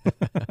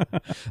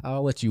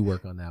 I'll let you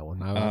work on that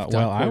one.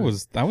 I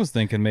was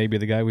thinking maybe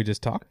the guy we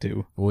just talked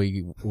to, or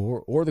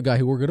the guy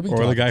who we're going to be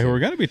talking to. Or the guy who we're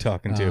going to be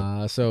talking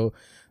to. So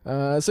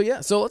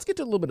let's get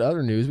to a little bit of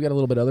other news. We got a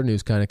little bit of other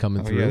news kind of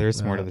coming through. Yeah,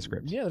 there's more to the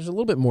script. Yeah, there's a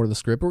little bit more to the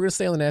script. We're going to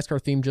stay on the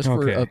NASCAR theme just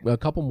for a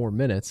couple more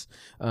minutes.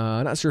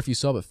 I'm not sure if you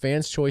saw, but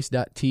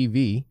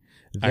fanschoice.tv.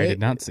 I did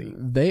not see.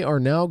 They are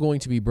now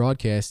going to be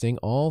broadcasting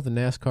all the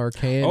NASCAR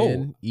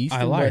K&N East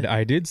and West.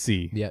 I did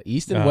see. Yeah,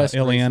 East and West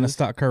Ileana races.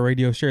 Stock Car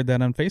Radio shared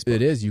that on Facebook.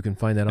 It is. You can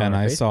find that on our Facebook And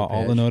I saw page.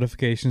 all the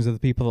notifications of the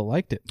people that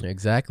liked it.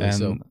 Exactly. And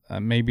so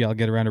maybe I'll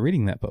get around to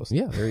reading that post.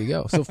 Yeah, there you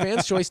go. So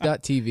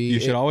fanschoice.tv. You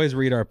should always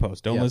read our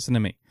post. Don't listen to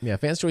me. Yeah,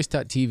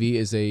 fanschoice.tv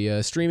is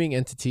a streaming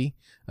entity,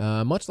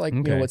 much like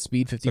what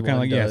Speed 51 kind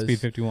of like, does.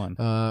 Speed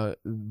 51.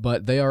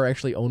 But they are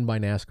actually owned by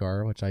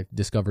NASCAR, which I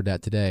discovered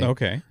that today.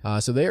 Okay.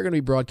 So they are going to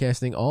be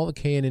broadcasting all the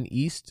K&N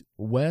East,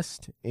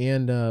 West,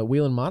 and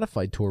Whelen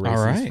Modified Tour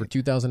races for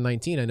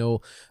 2019. I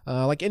know,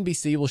 like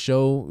NBC will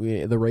show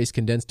the race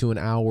condensed to an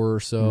hour or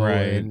so,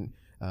 and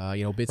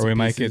bits. Or we and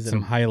might get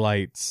some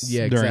highlights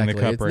during the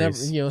Cup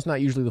race. It's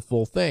not usually the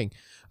full thing.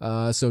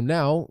 So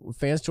now,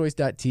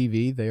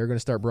 fanschoice.tv, they are going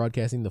to start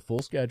broadcasting the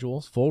full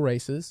schedules, full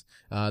races.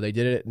 They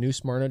did it at New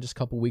Smyrna just a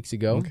couple weeks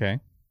ago.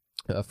 Okay.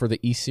 For the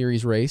East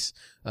Series race.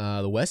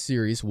 The West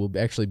Series will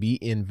actually be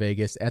in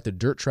Vegas at the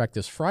dirt track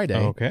this Friday.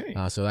 Okay.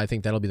 So I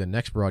think that'll be the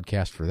next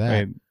broadcast for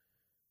that. Wait,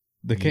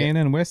 the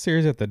K&N West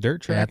Series at the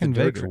dirt track in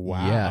Vegas.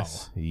 Wow.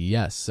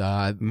 Yes.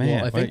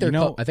 Man, I think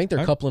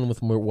they're coupling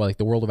with more like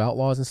the World of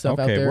Outlaws and stuff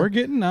out there. Okay, we're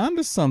getting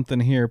onto something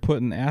here,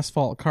 putting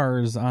asphalt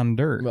cars on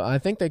dirt. Well, I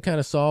think they kind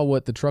of saw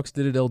what the trucks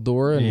did at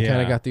Eldora and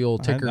kind of got the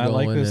old ticker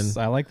going.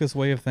 I like this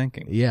way of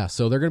thinking. Yeah,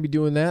 so they're going to be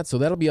doing that. So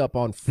that'll be up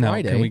on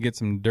Friday. Now, can we get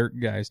some dirt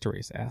guys to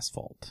race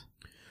asphalt?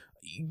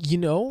 Just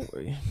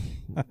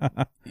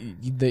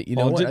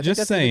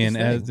saying,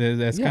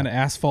 as kind of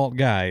asphalt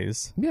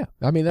guys. Yeah,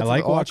 I mean, that's I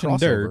like watching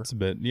dirt,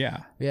 but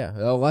yeah.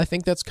 Well, I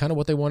think that's kind of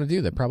what they want to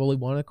do. They probably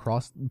want to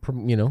cross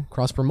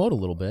promote a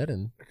little bit.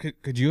 And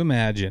could you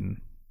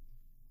imagine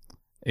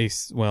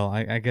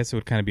I guess it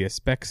would kind of be a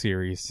spec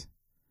series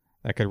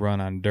that could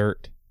run on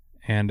dirt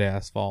and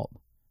asphalt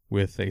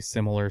with a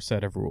similar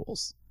set of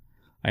rules.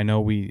 I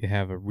know we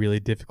have a really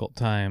difficult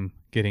time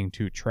getting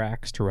two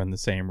tracks to run the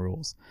same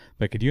rules,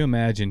 but could you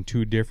imagine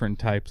two different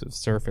types of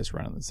surface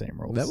running the same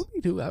rules? That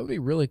would be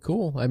really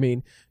cool. I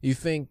mean, you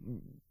think,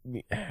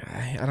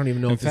 I don't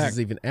even know if this is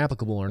even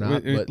applicable or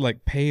not, but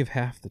like pave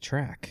half the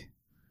track.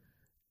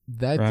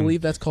 I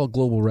believe that's called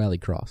Global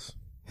Rallycross.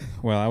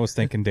 Well, I was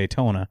thinking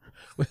Daytona.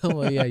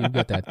 Well, yeah, you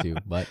get that too.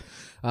 But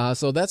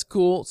so that's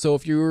cool. So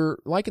if you're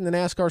liking the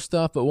NASCAR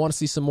stuff but want to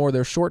see some more of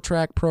their short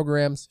track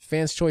programs,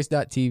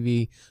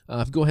 fanschoice.tv.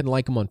 Go ahead and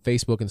like them on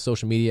Facebook and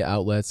social media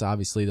outlets.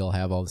 Obviously, they'll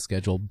have all the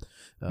scheduled.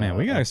 Man,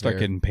 we got to start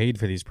getting paid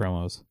for these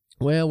promos.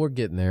 Well, we're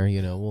getting there.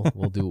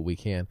 We'll do what we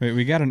can.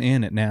 We got an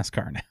in at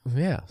NASCAR now.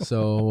 Yeah.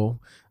 So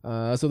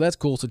that's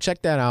cool. So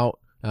check that out.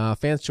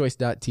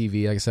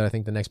 Fanschoice.tv. Like I said, I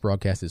think the next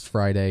broadcast is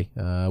Friday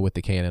with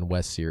the K&N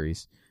West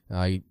Series.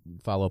 You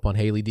follow up on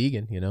Haley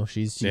Deegan.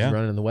 She's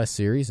running in the West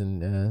Series,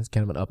 and it's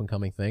kind of an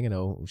up-and-coming thing. I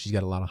know she's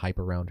got a lot of hype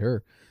around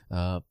her.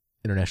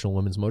 International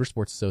Women's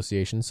Motorsports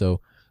Association,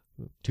 so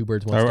two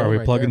birds, one stone. Are we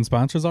right plugging there.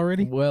 Sponsors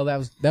already? Well, that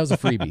was a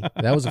freebie.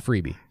 That was a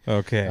freebie.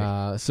 Okay.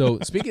 So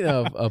speaking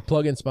of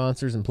plug-in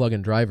sponsors and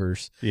plug-in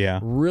drivers,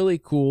 really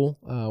cool.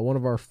 One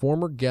of our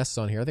former guests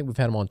on here, I think we've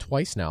had him on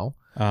twice now.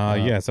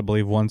 Yes, I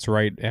believe once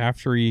right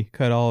after he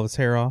cut all of his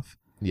hair off.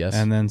 Yes.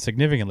 And then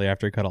significantly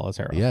after he cut all his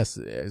hair off. Yes.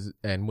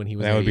 And when he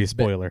was that would be a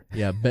spoiler.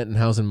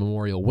 Bentonhausen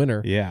Memorial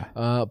winner. Yeah.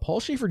 Paul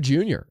Schaefer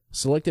Jr.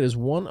 selected as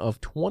one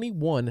of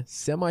 21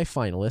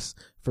 semifinalists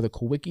for the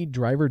Kwiecki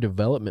Driver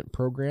Development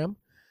Program.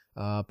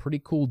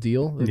 Pretty cool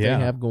deal that they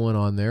have going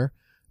on there.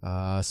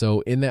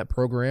 So in that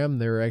program,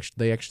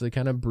 they actually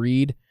kind of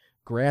breed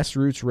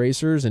grassroots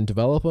racers and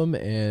develop them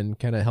and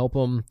kind of help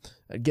them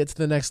get to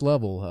the next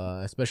level,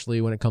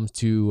 especially when it comes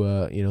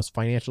to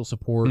financial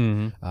support.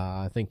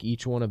 I think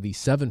each one of the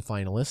 7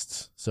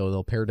 finalists, so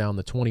they'll pare down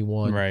the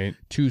 21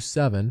 to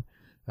 7.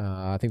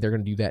 I think they're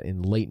going to do that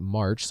in late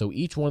March. So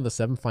each one of the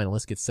 7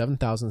 finalists gets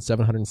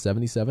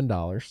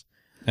 $7,777.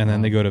 And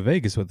then they go to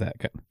Vegas with that.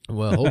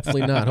 Well,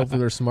 hopefully not. Hopefully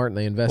they're smart and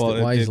they invest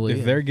it wisely.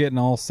 If they're getting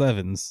all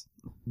 7s.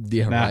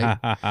 Yeah,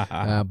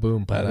 right.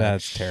 Boom.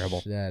 That's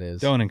terrible. That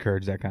is. Don't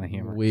encourage that kind of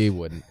humor. We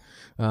wouldn't.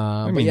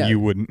 You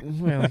wouldn't.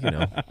 Well,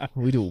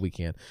 we do what we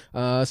can.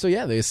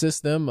 They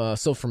assist them.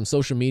 So from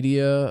social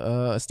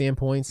media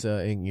standpoints,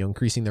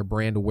 increasing their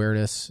brand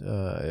awareness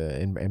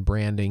and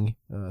branding,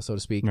 so to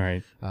speak.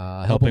 Right.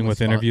 Helping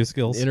with interview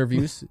skills.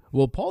 Interviews.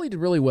 Well, Paulie did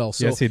really well.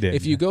 So yes, he did.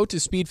 If you go to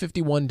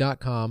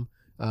speed51.com,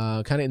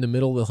 kind of in the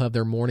middle, they'll have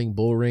their morning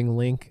bull ring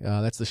link.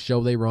 That's the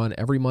show they run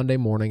every Monday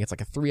morning. It's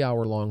like a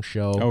 3-hour long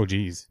show. Oh,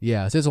 geez.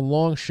 Yeah, it's a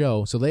long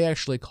show. So they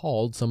actually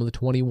called some of the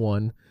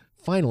 21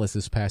 finalists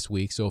this past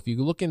week. So if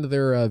you look into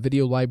their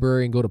video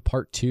library and go to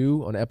part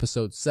 2 on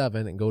episode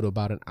 7 and go to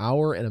about an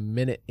hour and a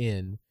minute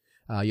in,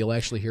 you'll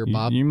actually hear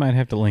Bob. You might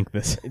have to link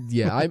this.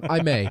 Yeah,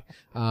 I may.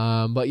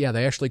 But yeah,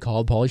 they actually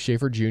called Paulie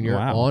Schaefer Jr.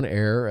 on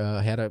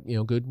air. Had a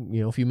good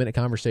few minute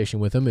conversation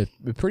with him.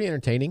 It's pretty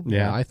entertaining.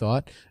 Yeah, I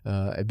thought.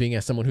 Being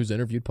as someone who's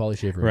interviewed Paulie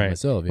Schaefer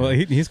myself. Well,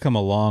 he's come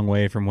a long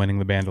way from winning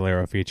the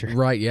Bandolero feature.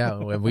 Right. Yeah,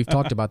 we've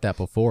talked about that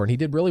before, and he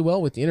did really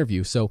well with the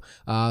interview. So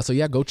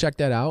yeah, go check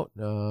that out.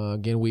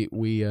 Again,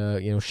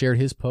 we shared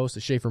his post,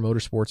 the Schaefer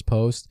Motorsports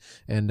post,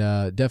 and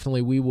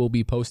definitely we will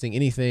be posting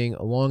anything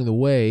along the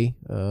way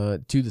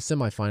to the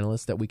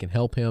semifinalists that we can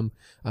help him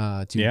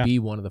to be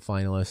one of the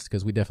finalists,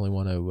 because we definitely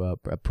want to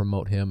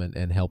promote him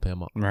and help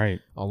him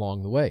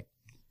along the way.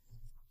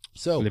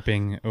 So,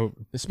 speaking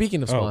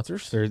of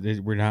sponsors,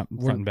 we're not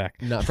front and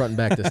back. Not front and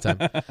back this time.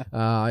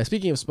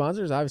 Speaking of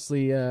sponsors,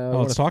 obviously,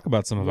 let's talk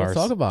about some of ours. Let's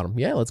talk about them.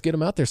 Yeah, let's get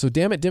them out there. So,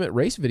 Damn It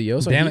Race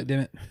Videos. Damn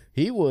it.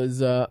 He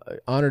was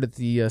honored at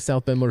the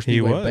South Bend Motor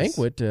Speedway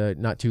banquet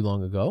not too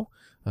long ago.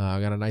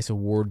 Got a nice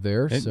award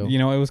there. It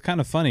was kind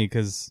of funny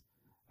because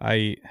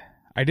I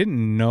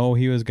didn't know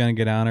he was going to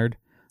get honored,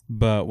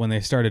 but when they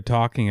started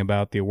talking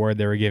about the award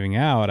they were giving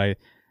out, I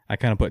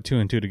kind of put 2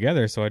 and 2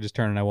 together. So I just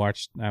turned and I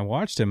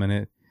watched him,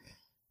 and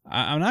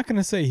I'm not going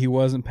to say he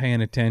wasn't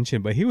paying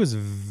attention, but he was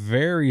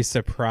very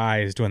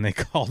surprised when they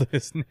called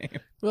his name.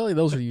 Well,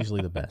 those are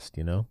usually the best,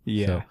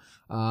 Yeah.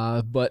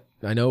 So, but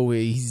I know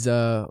he's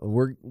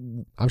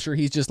I'm sure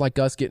he's just like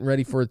us, getting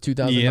ready for the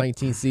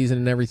 2019 season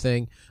and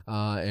everything.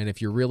 And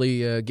if you're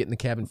really getting the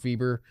cabin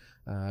fever,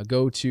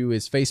 go to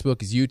his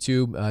Facebook, his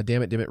YouTube,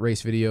 Damn It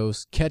Race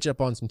Videos, catch up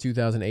on some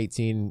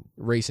 2018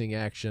 racing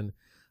action,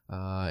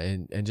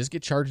 and just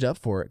get charged up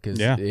for it,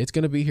 because it's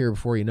going to be here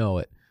before you know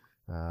it.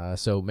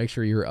 So make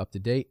sure you're up to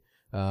date.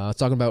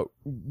 Talking about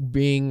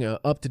being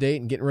up to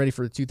date and getting ready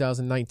for the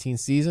 2019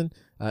 season.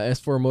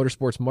 S4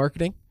 Motorsports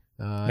Marketing.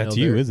 That's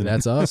you, isn't it?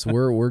 That's us.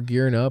 We're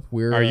gearing up.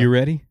 Are you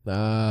ready?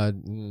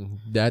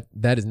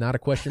 That is not a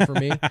question for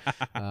me.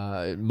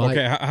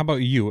 Okay, how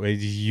about you?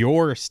 Is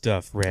your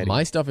stuff ready?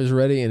 My stuff is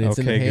ready, and it's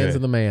in the hands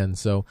of the man.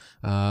 So,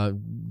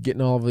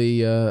 getting all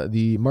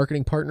the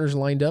marketing partners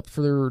lined up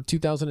for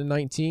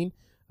 2019.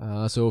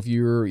 So if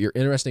you're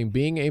interested in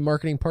being a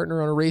marketing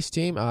partner on a race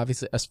team,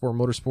 obviously S4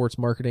 Motorsports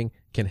Marketing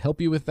can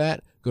help you with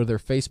that. Go to their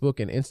Facebook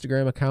and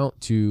Instagram account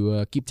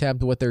to keep tabs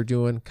to what they're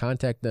doing.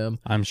 Contact them.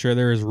 I'm sure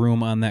there is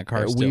room on that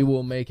car still. We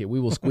will make it. We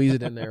will squeeze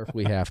it in there if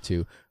we have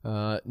to.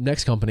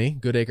 Next company,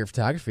 Goodacre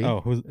Photography.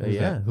 Oh, who's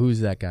that?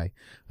 Who's that guy?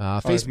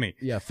 It's me.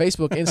 Yeah,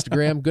 Facebook,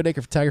 Instagram,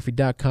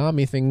 GoodacrePhotography.com.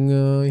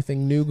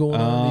 Anything new going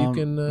on? You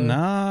can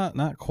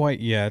not quite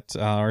yet.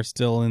 We're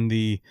still in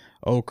the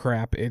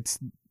crap. It's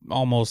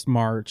almost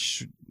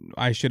March.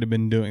 I should have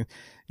been doing,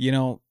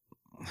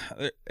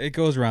 it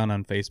goes around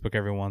on Facebook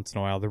every once in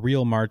a while. The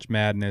real March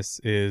Madness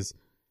is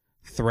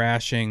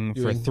thrashing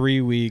for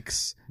 3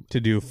 weeks to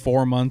do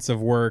 4 months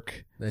of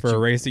work for a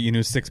race that you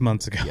knew 6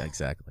 months ago. Yeah,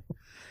 exactly.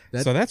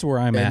 So that's where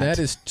I'm at. And that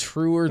is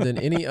truer than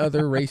any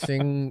other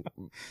racing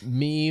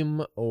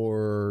meme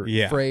or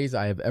phrase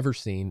I have ever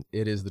seen.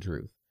 It is the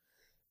truth.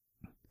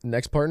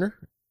 Next partner,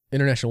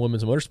 International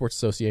Women's Motorsports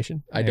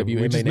Association,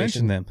 IWMA Nation.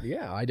 Mentioned them.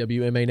 Yeah,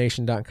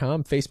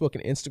 IWMANation.com, Facebook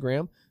and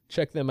Instagram.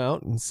 Check them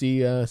out and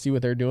see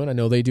what they're doing. I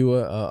know they do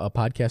a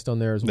podcast on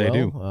there as well. They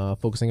do.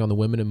 Focusing on the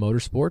women in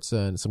motorsports,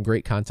 and some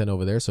great content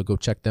over there, so go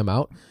check them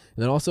out.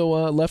 And then also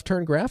Left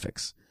Turn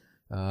Graphics.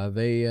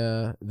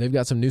 They've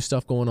got some new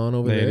stuff going on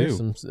over there. They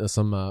do.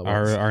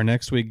 Our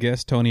next week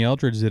guest, Tony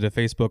Eldridge, did a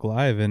Facebook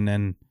Live, and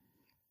then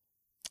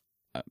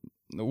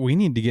we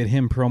need to get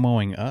him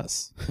promoting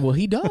us. Well,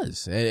 he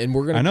does, and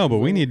we're gonna. I know, but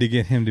we need to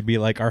get him to be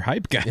like our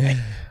hype guy.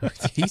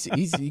 he's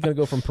gonna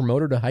go from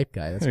promoter to hype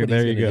guy. That's what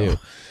he's gonna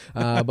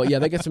do. But yeah,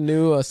 they got some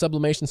new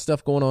sublimation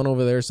stuff going on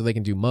over there, so they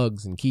can do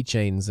mugs and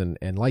keychains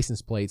and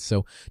license plates.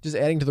 So just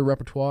adding to the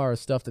repertoire of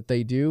stuff that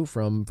they do,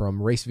 from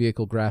race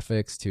vehicle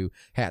graphics to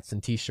hats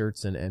and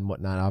T-shirts and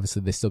whatnot.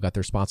 Obviously, they still got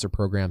their sponsor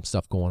program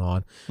stuff going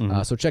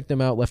on. So check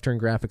them out, Left Turn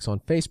Graphics on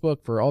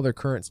Facebook, for all their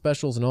current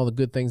specials and all the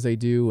good things they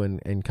do,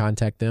 and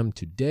contact them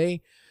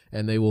today,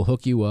 and they will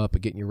hook you up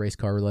at getting your race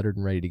car lettered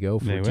and ready to go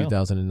for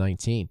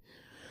 2019.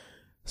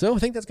 So I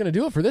think that's going to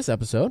do it for this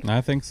episode.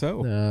 I think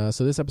so.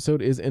 So this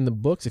episode is in the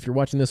books. If you're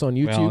watching this on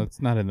YouTube, well,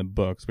 it's not in the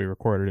books. We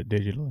recorded it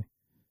digitally.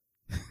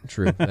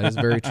 True, that is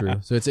very true.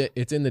 So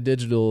it's in the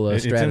digital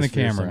stratosphere, it's in the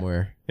camera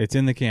somewhere. It's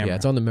in the camera. Yeah,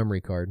 it's on the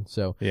memory card.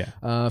 So yeah,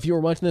 if you were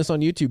watching this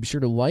on YouTube, be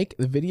sure to like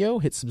the video,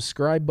 hit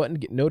subscribe button to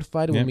get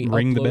notified when we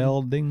ring upload. The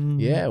bell, ding.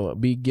 Yeah,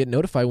 get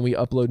notified when we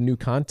upload new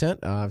content.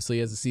 Obviously,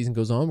 as the season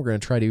goes on, we're going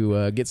to try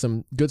to get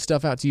some good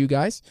stuff out to you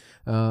guys,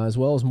 as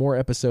well as more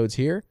episodes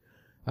here.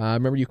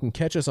 Remember, you can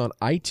catch us on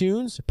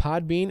iTunes,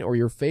 Podbean, or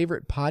your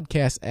favorite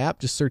podcast app.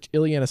 Just search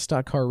Ileana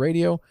Stock Car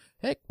Radio.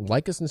 Heck,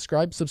 like us and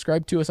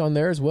subscribe to us on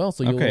there as well.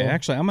 So okay,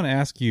 actually, I'm going to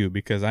ask you,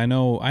 because I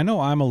know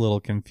I'm a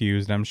little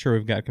confused. I'm sure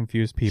we've got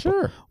confused people.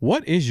 Sure.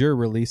 What is your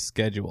release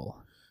schedule?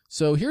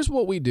 So here's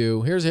what we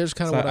do. Here's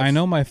kind of what I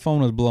know my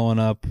phone was blowing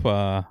up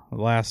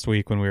last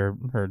week when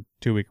or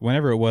 2 weeks,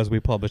 whenever it was, we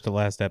published the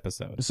last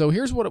episode. So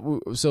here's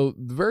so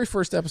the very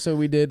first episode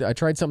we did, I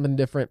tried something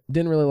different.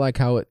 Didn't really like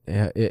how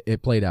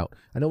it played out.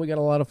 I know we got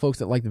a lot of folks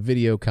that like the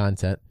video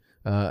content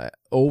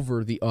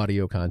over the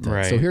audio content.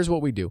 Right. So here's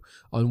what we do.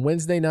 On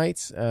Wednesday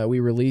nights, we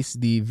release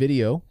the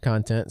video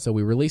content. So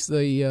we release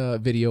the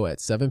video at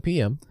 7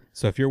 p.m.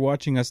 So if you're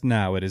watching us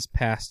now, it is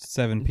past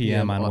 7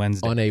 p.m. on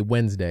Wednesday. On a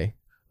Wednesday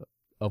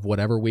of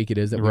whatever week it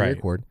is that we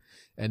record.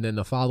 And then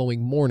the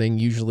following morning,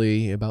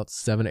 usually about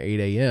 7 or 8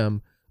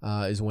 a.m.,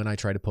 is when I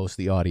try to post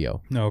the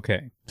audio.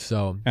 Okay.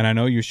 So, and I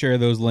know you share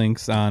those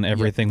links on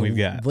everything we've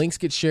got. Links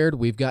get shared.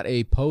 We've got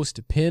a post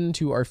pinned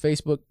to our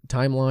Facebook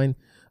timeline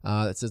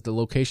that says the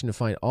location to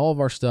find all of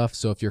our stuff.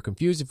 So if you're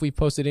confused if we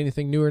posted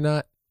anything new or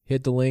not,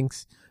 hit the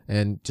links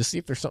and just see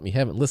if there's something you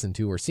haven't listened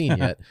to or seen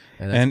yet.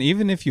 And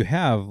even if you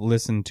have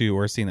listened to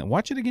or seen it,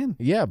 watch it again.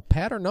 Yeah,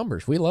 pad our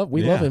numbers. We love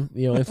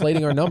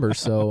inflating our numbers.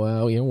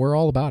 So we're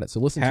all about it. So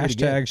listen to it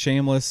again.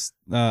 #shameless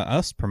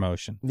us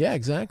promotion. Yeah,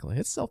 exactly.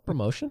 It's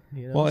self-promotion.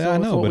 Well, yeah, I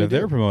know, but if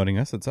they're promoting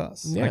us, it's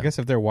us. Yeah. I guess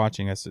if they're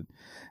watching us,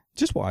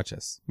 just watch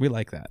us. We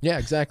like that. Yeah,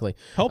 exactly.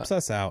 Helps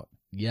us out.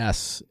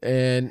 Yes,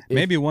 and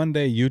maybe one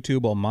day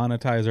YouTube will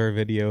monetize our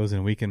videos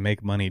and we can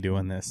make money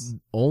doing this.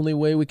 Only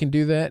way we can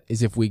do that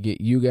is if we get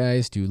you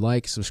guys to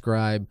like,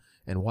 subscribe,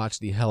 and watch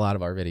the hell out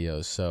of our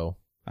videos. So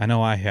I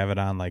know I have it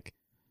on like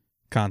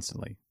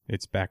constantly.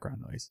 It's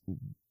background noise.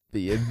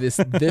 This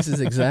is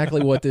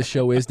exactly what this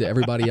show is to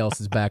everybody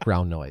else's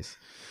background noise.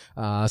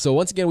 So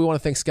once again, we want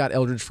to thank Scott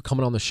Eldridge for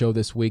coming on the show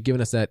this week, giving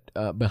us that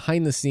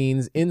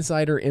behind-the-scenes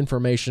insider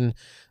information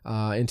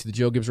into the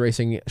Joe Gibbs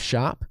Racing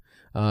shop.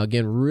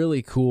 Again,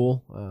 really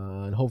cool,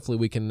 and hopefully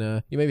we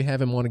can maybe have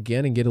him on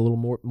again and get a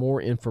little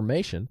more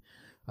information.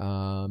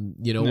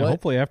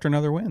 Hopefully after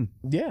another win.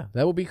 Yeah,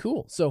 that would be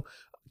cool. So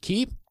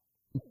keep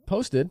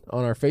posted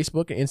on our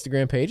Facebook and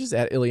Instagram pages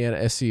at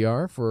Ileana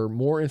SCR for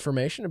more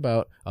information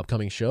about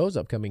upcoming shows,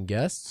 upcoming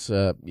guests,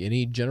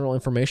 any general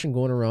information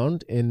going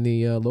around in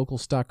the local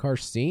stock car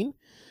scene.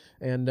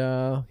 And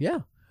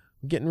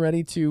getting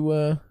ready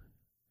to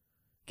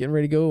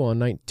go on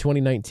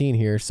 2019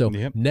 here. So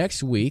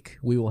Next week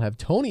we will have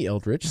Tony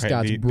Eldridge,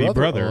 Scott's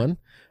brother on.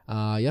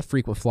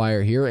 Frequent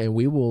flyer here, and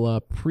we will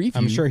preview.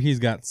 I'm sure he's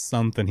got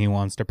something he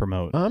wants to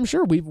promote. I'm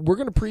sure we're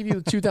going to preview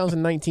the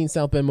 2019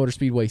 South Bend Motor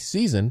Speedway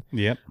season.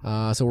 Yep.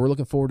 So we're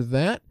looking forward to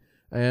that.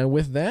 And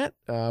with that,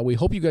 we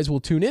hope you guys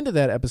will tune into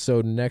that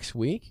episode next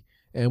week.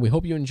 And we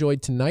hope you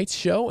enjoyed tonight's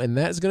show. And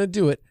that is going to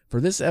do it for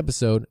this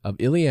episode of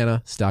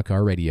Ileana Stock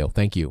Car Radio.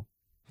 Thank you.